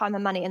lot of time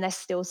and money and they're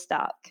still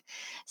stuck.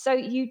 So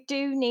you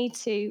do need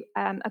to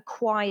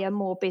acquire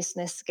more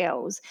business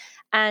skills.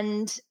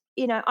 And,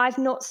 I've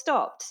not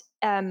stopped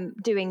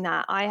doing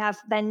that. I have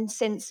then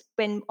since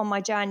been on my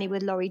journey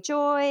with Laurie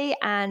Joy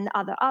and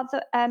other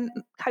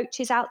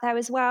coaches out there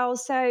as well.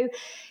 So,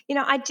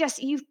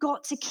 you've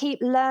got to keep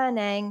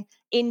learning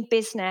in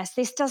business.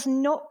 This does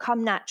not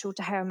come natural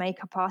to hair and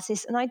makeup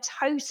artists. And I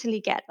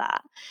totally get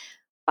that.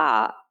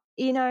 But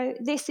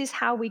this is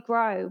how we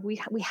grow.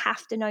 We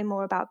have to know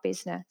more about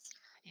business.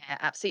 Yeah,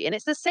 absolutely. And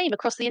it's the same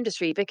across the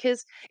industry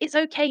because it's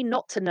okay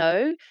not to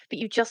know, but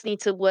you just need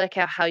to work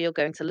out how you're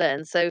going to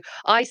learn. So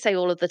I say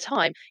all of the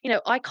time,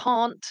 I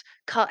can't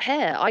cut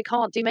hair, I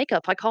can't do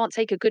makeup, I can't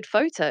take a good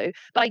photo,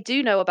 but I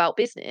do know about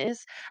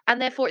business.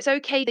 And therefore, it's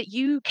okay that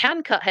you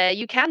can cut hair,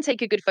 you can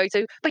take a good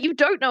photo, but you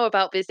don't know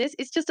about business.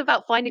 It's just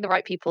about finding the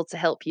right people to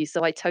help you.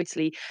 So I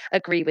totally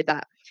agree with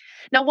that.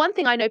 Now, one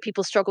thing I know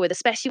people struggle with,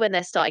 especially when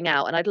they're starting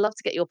out, and I'd love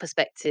to get your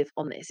perspective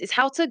on this, is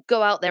how to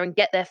go out there and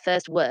get their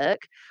first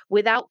work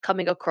without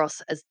coming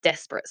across as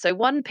desperate. So,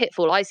 one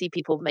pitfall I see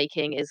people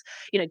making is,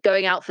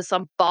 going out for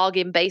some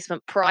bargain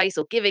basement price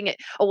or giving it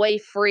away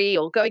free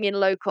or going in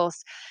low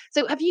cost.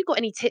 So, have you got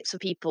any tips for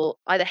people,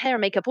 either hair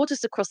and makeup or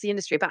just across the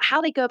industry, about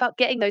how they go about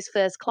getting those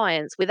first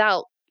clients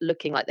without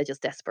looking like they're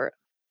just desperate?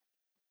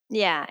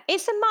 Yeah,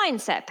 it's a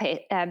mindset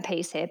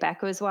piece here,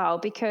 Becca, as well,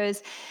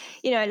 because,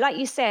 like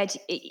you said,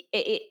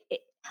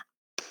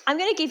 I'm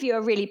going to give you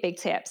a really big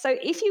tip. So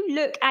if you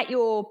look at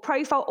your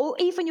profile or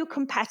even your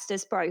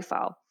competitor's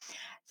profile,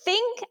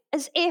 think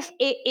as if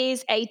it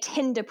is a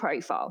Tinder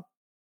profile.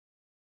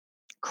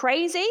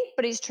 Crazy,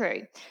 but it's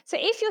true. So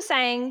if you're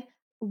saying,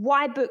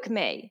 why book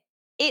me?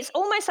 It's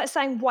almost like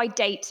saying, why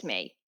date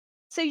me?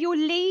 So you're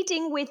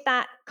leading with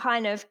that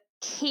kind of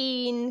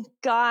keen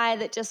guy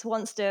that just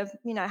wants to,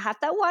 have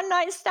that one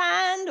night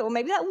stand, or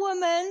maybe that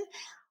woman,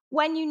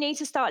 when you need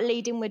to start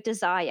leading with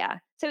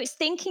desire. So it's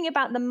thinking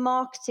about the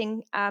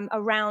marketing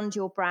around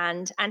your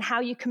brand and how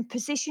you can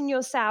position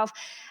yourself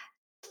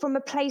from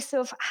a place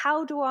of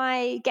how do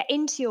I get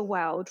into your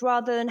world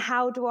rather than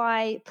how do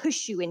I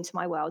push you into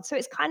my world. So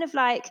it's kind of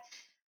like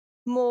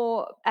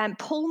more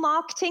pull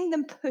marketing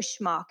than push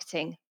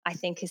marketing, I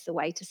think is the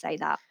way to say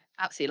that.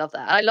 Absolutely love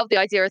that. I love the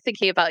idea of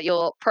thinking about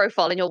your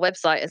profile and your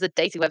website as a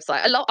dating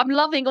website. I'm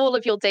loving all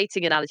of your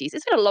dating analogies.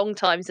 It's been a long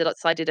time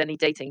since I did any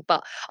dating,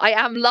 but I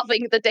am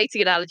loving the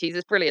dating analogies.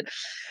 It's brilliant.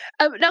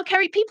 Now,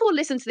 Kerry, people will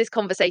listen to this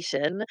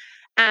conversation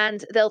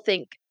and they'll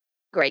think,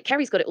 great,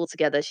 Kerry's got it all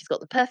together. She's got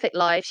the perfect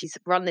life. She's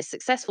run this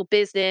successful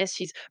business.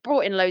 She's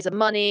brought in loads of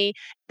money.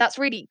 That's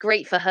really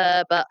great for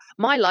her. But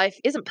my life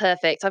isn't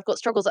perfect. I've got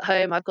struggles at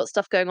home. I've got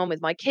stuff going on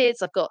with my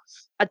kids. I've got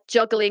a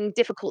juggling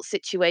difficult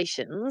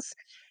situations.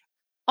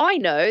 I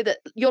know that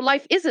your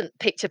life isn't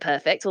picture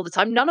perfect all the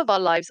time. None of our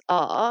lives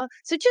are.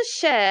 So just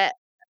share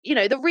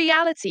the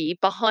reality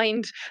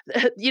behind,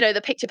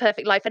 the picture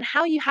perfect life, and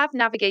how you have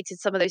navigated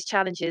some of those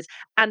challenges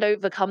and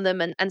overcome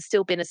them, and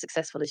still been as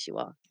successful as you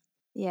are.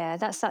 Yeah,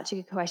 that's such a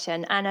good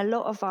question. And a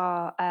lot of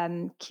our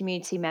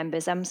community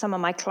members and some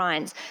of my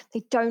clients,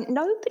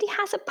 nobody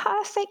has a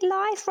perfect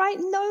life, right?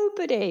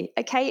 Nobody.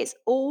 Okay. It's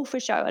all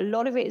for show. A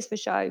lot of it is for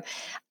show.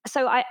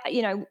 So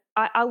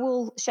I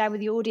will share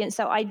with the audience.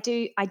 So I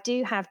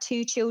do have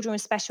two children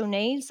with special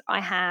needs. I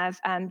have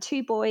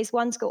two boys.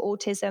 One's got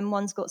autism,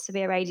 one's got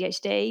severe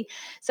ADHD.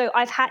 So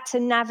I've had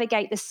to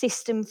navigate the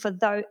system for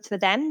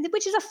them,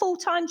 which is a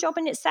full-time job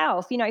in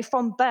itself,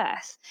 from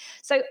birth.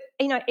 So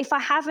if I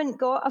haven't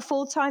got a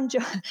full-time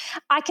job,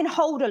 I can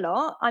hold a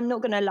lot. I'm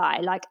not going to lie.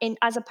 Like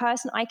as a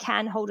person, I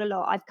can hold a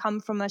lot. I've come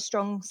from a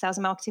strong sales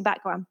and marketing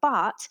background,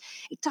 but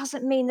it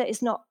doesn't mean that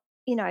it's not,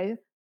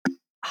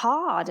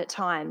 hard at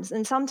times,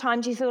 and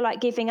sometimes you feel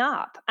like giving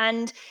up,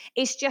 and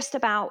it's just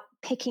about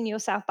picking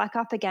yourself back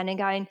up again and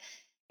going,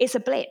 it's a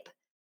blip.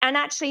 And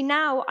actually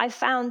now I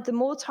found the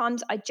more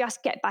times I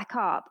just get back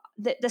up,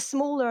 the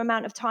smaller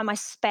amount of time I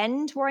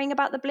spend worrying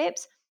about the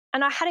blips.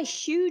 And I had a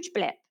huge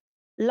blip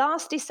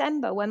last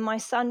December when my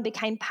son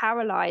became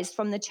paralyzed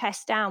from the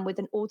chest down with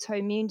an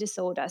autoimmune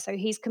disorder. So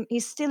he's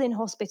still in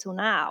hospital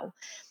now.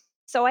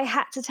 So I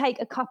had to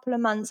take a couple of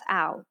months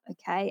out,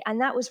 okay? And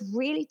that was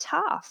really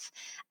tough.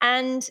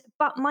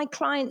 But my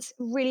clients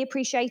really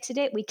appreciated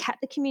it. We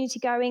kept the community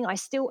going.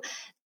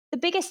 The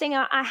biggest thing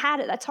I had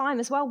at that time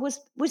as well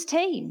was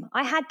team.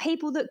 I had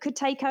people that could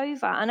take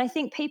over, and I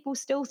think people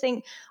still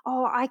think,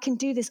 "Oh, I can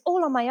do this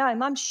all on my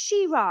own. I'm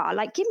Shira.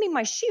 Like, give me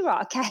my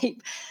Shira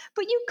cape."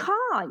 But you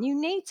can't. You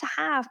need to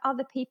have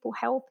other people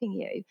helping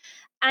you,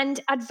 and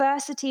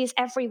adversity is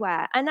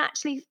everywhere. And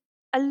actually,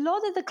 a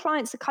lot of the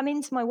clients that come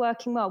into my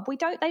working world, they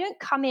don't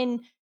come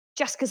in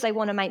just because they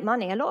want to make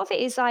money. A lot of it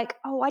is like,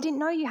 "Oh, I didn't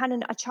know you had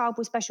a child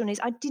with special needs.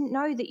 I didn't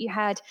know that you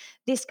had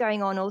this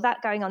going on or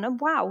that going on. And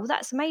wow,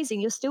 that's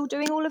amazing. You're still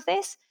doing all of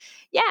this."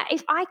 Yeah,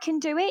 if I can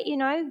do it,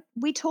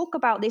 we talk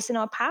about this in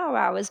our power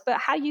hours, but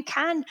how you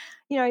can,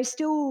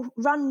 still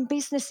run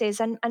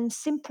businesses and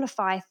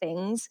simplify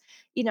things,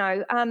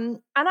 and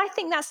I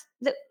think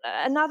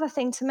another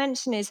thing to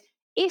mention is,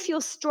 if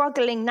you're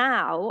struggling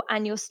now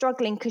and you're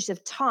struggling because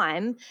of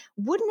time,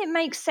 wouldn't it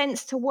make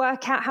sense to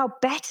work out how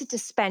better to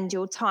spend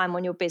your time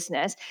on your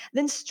business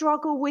than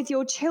struggle with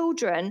your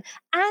children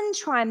and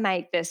try and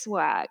make this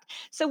work?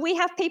 So we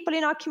have people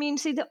in our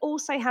community that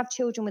also have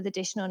children with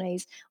additional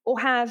needs or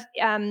have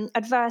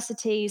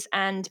adversities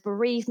and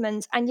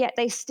bereavements, and yet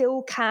they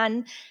still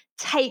can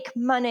take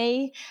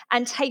money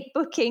and take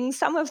bookings,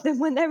 some of them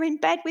when they're in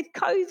bed with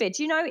COVID.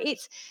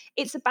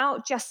 It's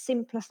about just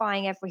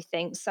simplifying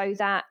everything so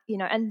that,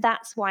 and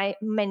that's why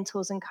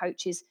mentors and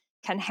coaches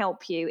can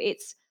help you.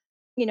 It's,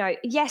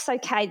 yes,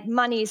 okay,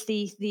 money is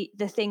the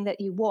thing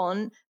that you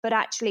want, but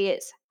actually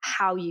it's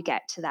how you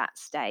get to that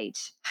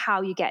stage,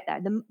 how you get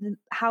there,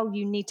 how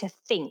you need to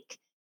think,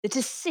 the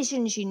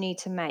decisions you need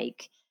to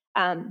make,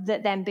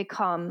 that then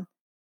become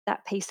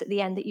that piece at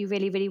the end that you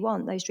really, really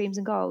want, those dreams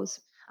and goals.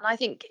 And I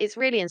think it's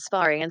really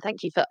inspiring. And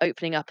thank you for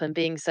opening up and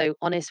being so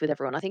honest with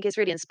everyone. I think it's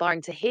really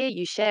inspiring to hear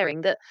you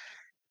sharing that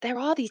there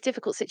are these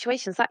difficult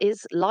situations. That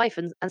is life.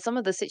 And some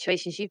of the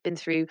situations you've been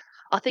through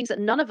are things that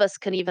none of us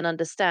can even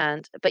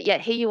understand. But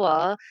yet here you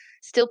are,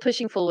 still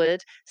pushing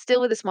forward, still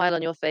with a smile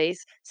on your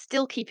face,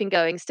 still keeping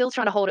going, still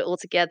trying to hold it all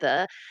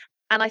together.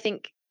 And I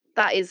think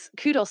that is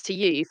kudos to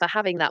you for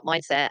having that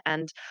mindset.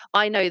 And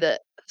I know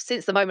that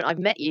since the moment I've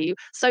met you,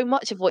 so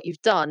much of what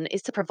you've done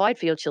is to provide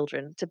for your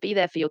children, to be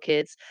there for your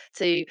kids,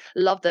 to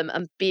love them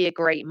and be a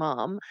great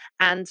mom.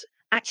 And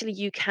actually,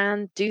 you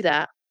can do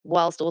that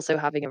whilst also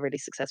having a really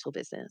successful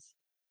business.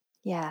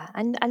 Yeah,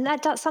 and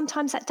that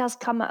does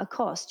come at a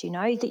cost,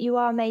 that you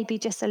are maybe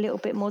just a little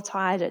bit more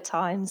tired at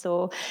times,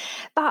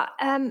 but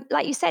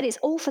like you said, it's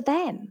all for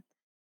them.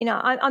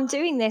 I'm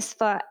doing this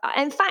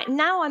in fact,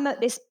 now I'm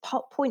at this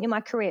point in my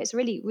career. It's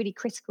really, really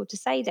critical to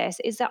say this,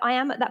 is that I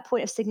am at that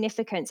point of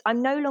significance.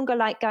 I'm no longer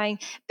like going,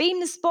 beam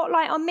the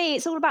spotlight on me.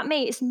 It's all about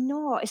me. It's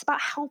not. It's about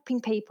helping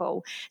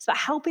people. It's about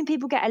helping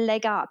people get a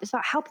leg up. It's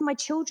about helping my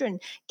children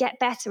get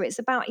better. It's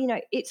about,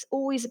 it's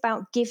always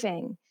about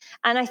giving.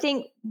 And I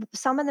think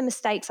some of the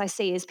mistakes I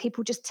see is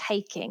people just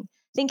thinking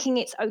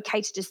it's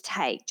okay to just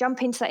take,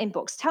 jump into that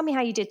inbox, tell me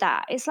how you did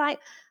that. It's like,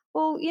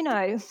 well,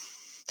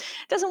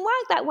 it doesn't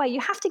work that way. You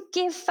have to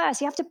give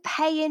first. You have to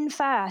pay in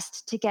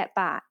first to get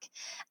back.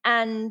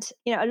 And,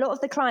 a lot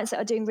of the clients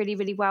that are doing really,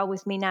 really well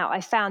with me now,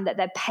 I found that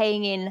they're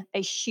paying in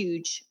a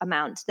huge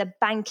amount. They're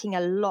banking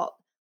a lot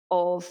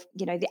of,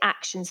 the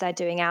actions they're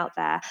doing out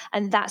there.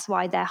 And that's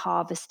why they're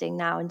harvesting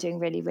now and doing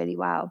really, really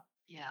well.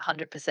 Yeah,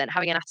 100%.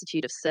 Having an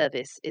attitude of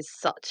service is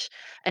such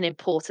an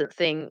important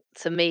thing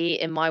to me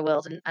in my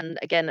world. And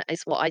again,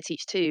 it's what I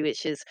teach too,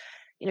 which is,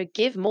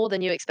 give more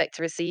than you expect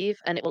to receive,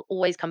 and it will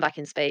always come back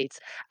in spades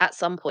at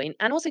some point.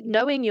 And also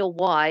knowing your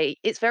why,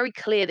 it's very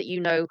clear that you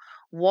know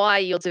why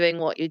you're doing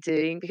what you're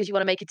doing, because you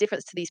want to make a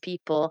difference to these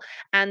people.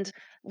 And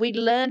we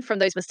learn from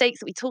those mistakes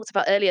that we talked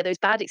about earlier, those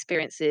bad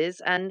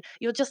experiences. And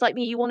you're just like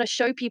me, you want to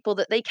show people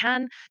that they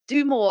can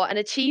do more and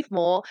achieve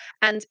more.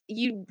 And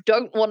you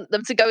don't want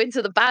them to go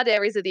into the bad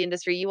areas of the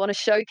industry. You want to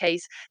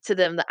showcase to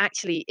them that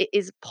actually it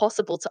is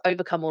possible to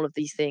overcome all of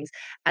these things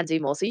and do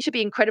more. So you should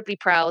be incredibly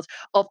proud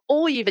of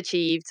all you've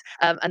achieved,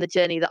 and the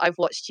journey that I've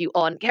watched you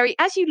on. Kerry,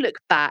 as you look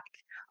back,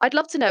 I'd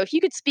love to know if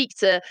you could speak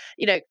to,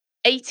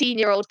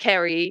 18-year-old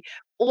Kerry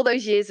all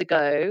those years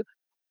ago,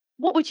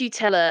 what would you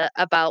tell her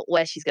about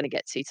where she's going to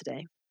get to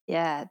today?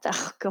 Yeah,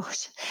 oh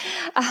gosh.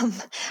 Um,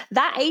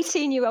 that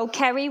 18-year-old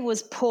Kerry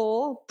was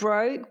poor,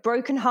 broke,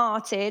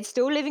 broken-hearted,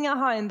 still living at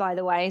home, by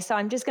the way. So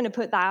I'm just going to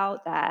put that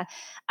out there.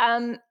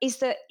 Is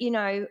that,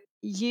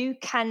 you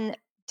can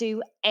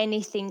do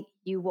anything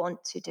you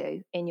want to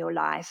do in your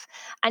life,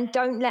 and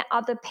don't let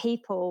other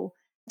people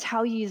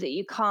tell you that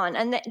you can't.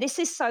 And this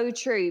is so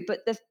true, but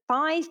the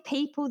 5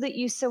 people that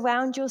you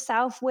surround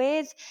yourself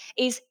with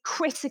is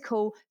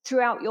critical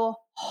throughout your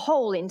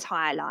whole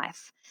entire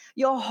life.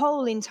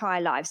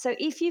 So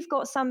if you've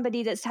got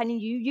somebody that's telling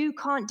you you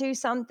can't do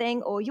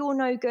something or you're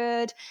no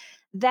good,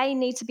 they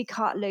need to be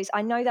cut loose.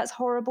 I know that's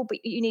horrible,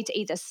 but you need to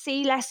either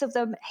see less of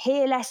them,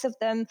 hear less of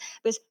them,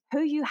 because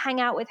who you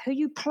hang out with, who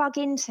you plug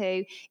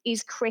into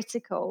is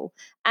critical.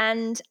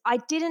 And I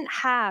didn't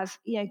have,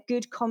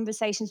 good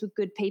conversations with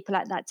good people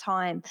at that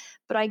time,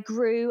 but I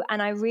grew and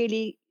I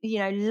really,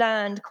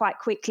 learned quite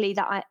quickly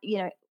that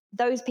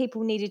those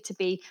people needed to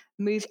be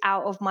moved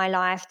out of my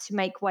life to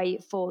make way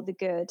for the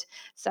good.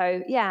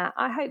 So yeah,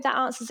 I hope that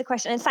answers the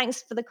question. And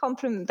thanks for the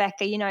compliment,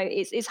 Becca.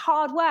 It's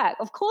hard work.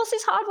 Of course,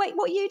 it's hard work.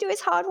 What you do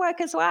is hard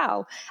work as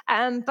well.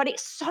 But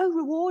it's so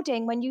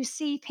rewarding when you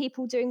see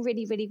people doing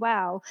really, really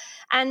well.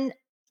 And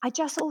I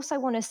just also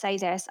want to say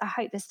this. I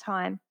hope this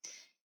time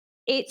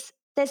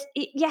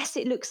yes,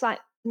 it looks like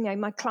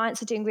my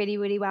clients are doing really,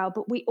 really well,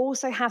 but we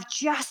also have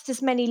just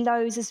as many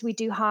lows as we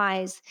do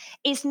highs.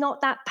 It's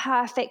not that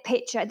perfect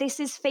picture. This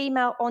is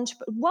female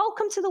entrepreneur.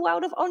 Welcome to the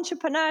world of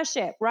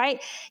entrepreneurship,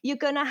 right? You're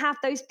going to have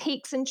those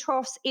peaks and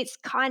troughs. It's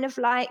kind of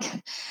like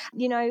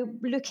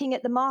looking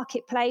at the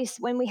marketplace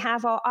when we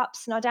have our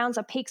ups and our downs,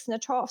 our peaks and our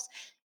troughs.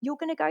 You're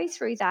going to go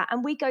through that,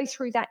 and we go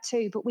through that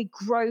too, but we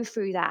grow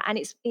through that. And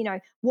it's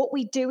what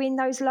we do in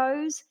those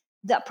lows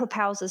that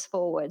propels us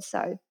forward.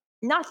 So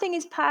nothing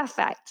is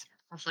perfect.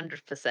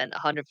 100%,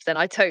 100%.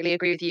 I totally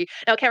agree with you.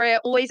 Now, Kerry, I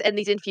always end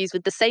these interviews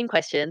with the same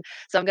question.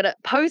 So I'm going to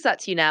pose that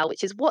to you now,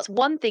 which is, what's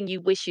one thing you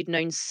wish you'd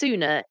known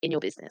sooner in your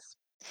business?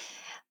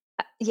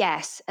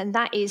 Yes, and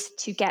that is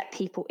to get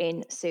people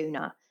in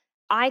sooner.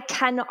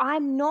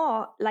 I'm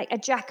not like a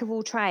jack of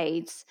all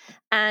trades,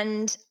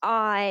 and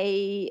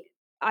I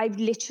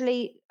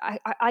literally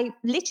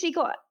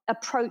got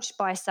approached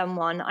by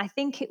someone. I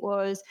think it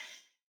was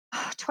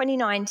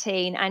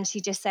 2019, and she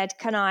just said,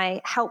 "Can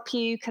I help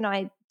you? Can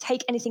I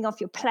take anything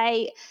off your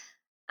plate?"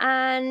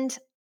 And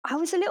I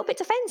was a little bit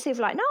defensive,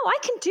 like, no, I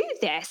can do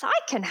this. I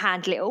can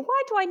handle it. Or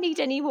why do I need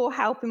any more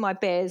help in my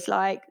biz?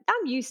 Like,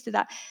 I'm used to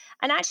that.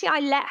 And actually, I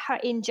let her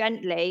in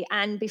gently.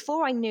 And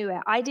before I knew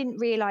it, I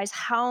didn't realize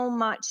how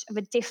much of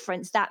a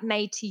difference that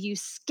made to you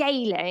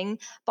scaling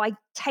by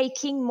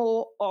taking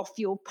more off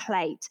your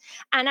plate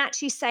and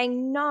actually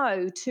saying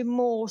no to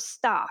more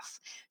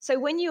stuff. So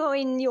when you're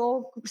in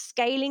your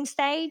scaling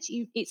stage,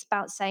 it's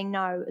about saying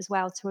no as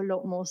well to a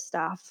lot more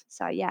stuff.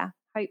 So yeah,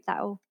 hope that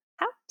all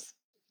helps.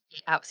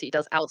 It absolutely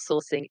does.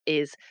 Outsourcing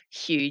is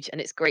huge, and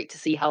it's great to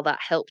see how that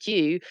helped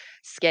you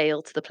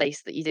scale to the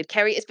place that you did.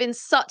 Kerry, it's been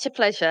such a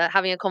pleasure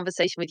having a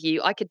conversation with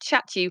you. I could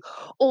chat to you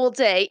all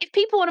day. If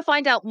people want to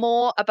find out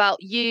more about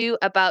you,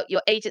 about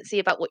your agency,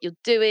 about what you're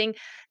doing,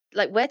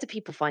 like, where do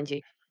people find you?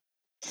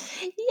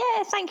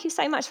 Yeah, thank you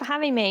so much for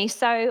having me.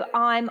 So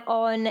I'm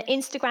on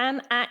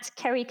Instagram at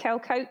Kerry Kell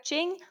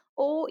Coaching,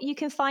 or you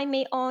can find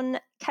me on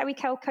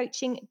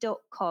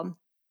kerrykellcoaching.com.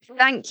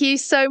 Thank you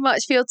so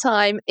much for your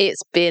time.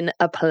 It's been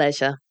a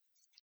pleasure.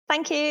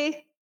 Thank you.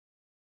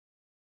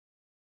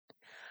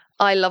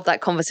 I love that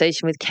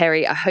conversation with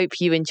Kerry. I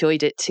hope you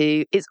enjoyed it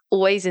too. It's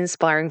always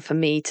inspiring for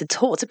me to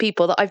talk to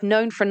people that I've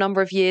known for a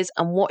number of years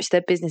and watch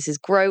their businesses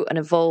grow and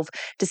evolve,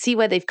 to see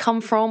where they've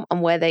come from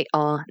and where they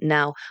are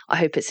now. I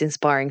hope it's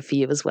inspiring for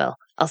you as well.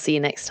 I'll see you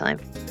next time.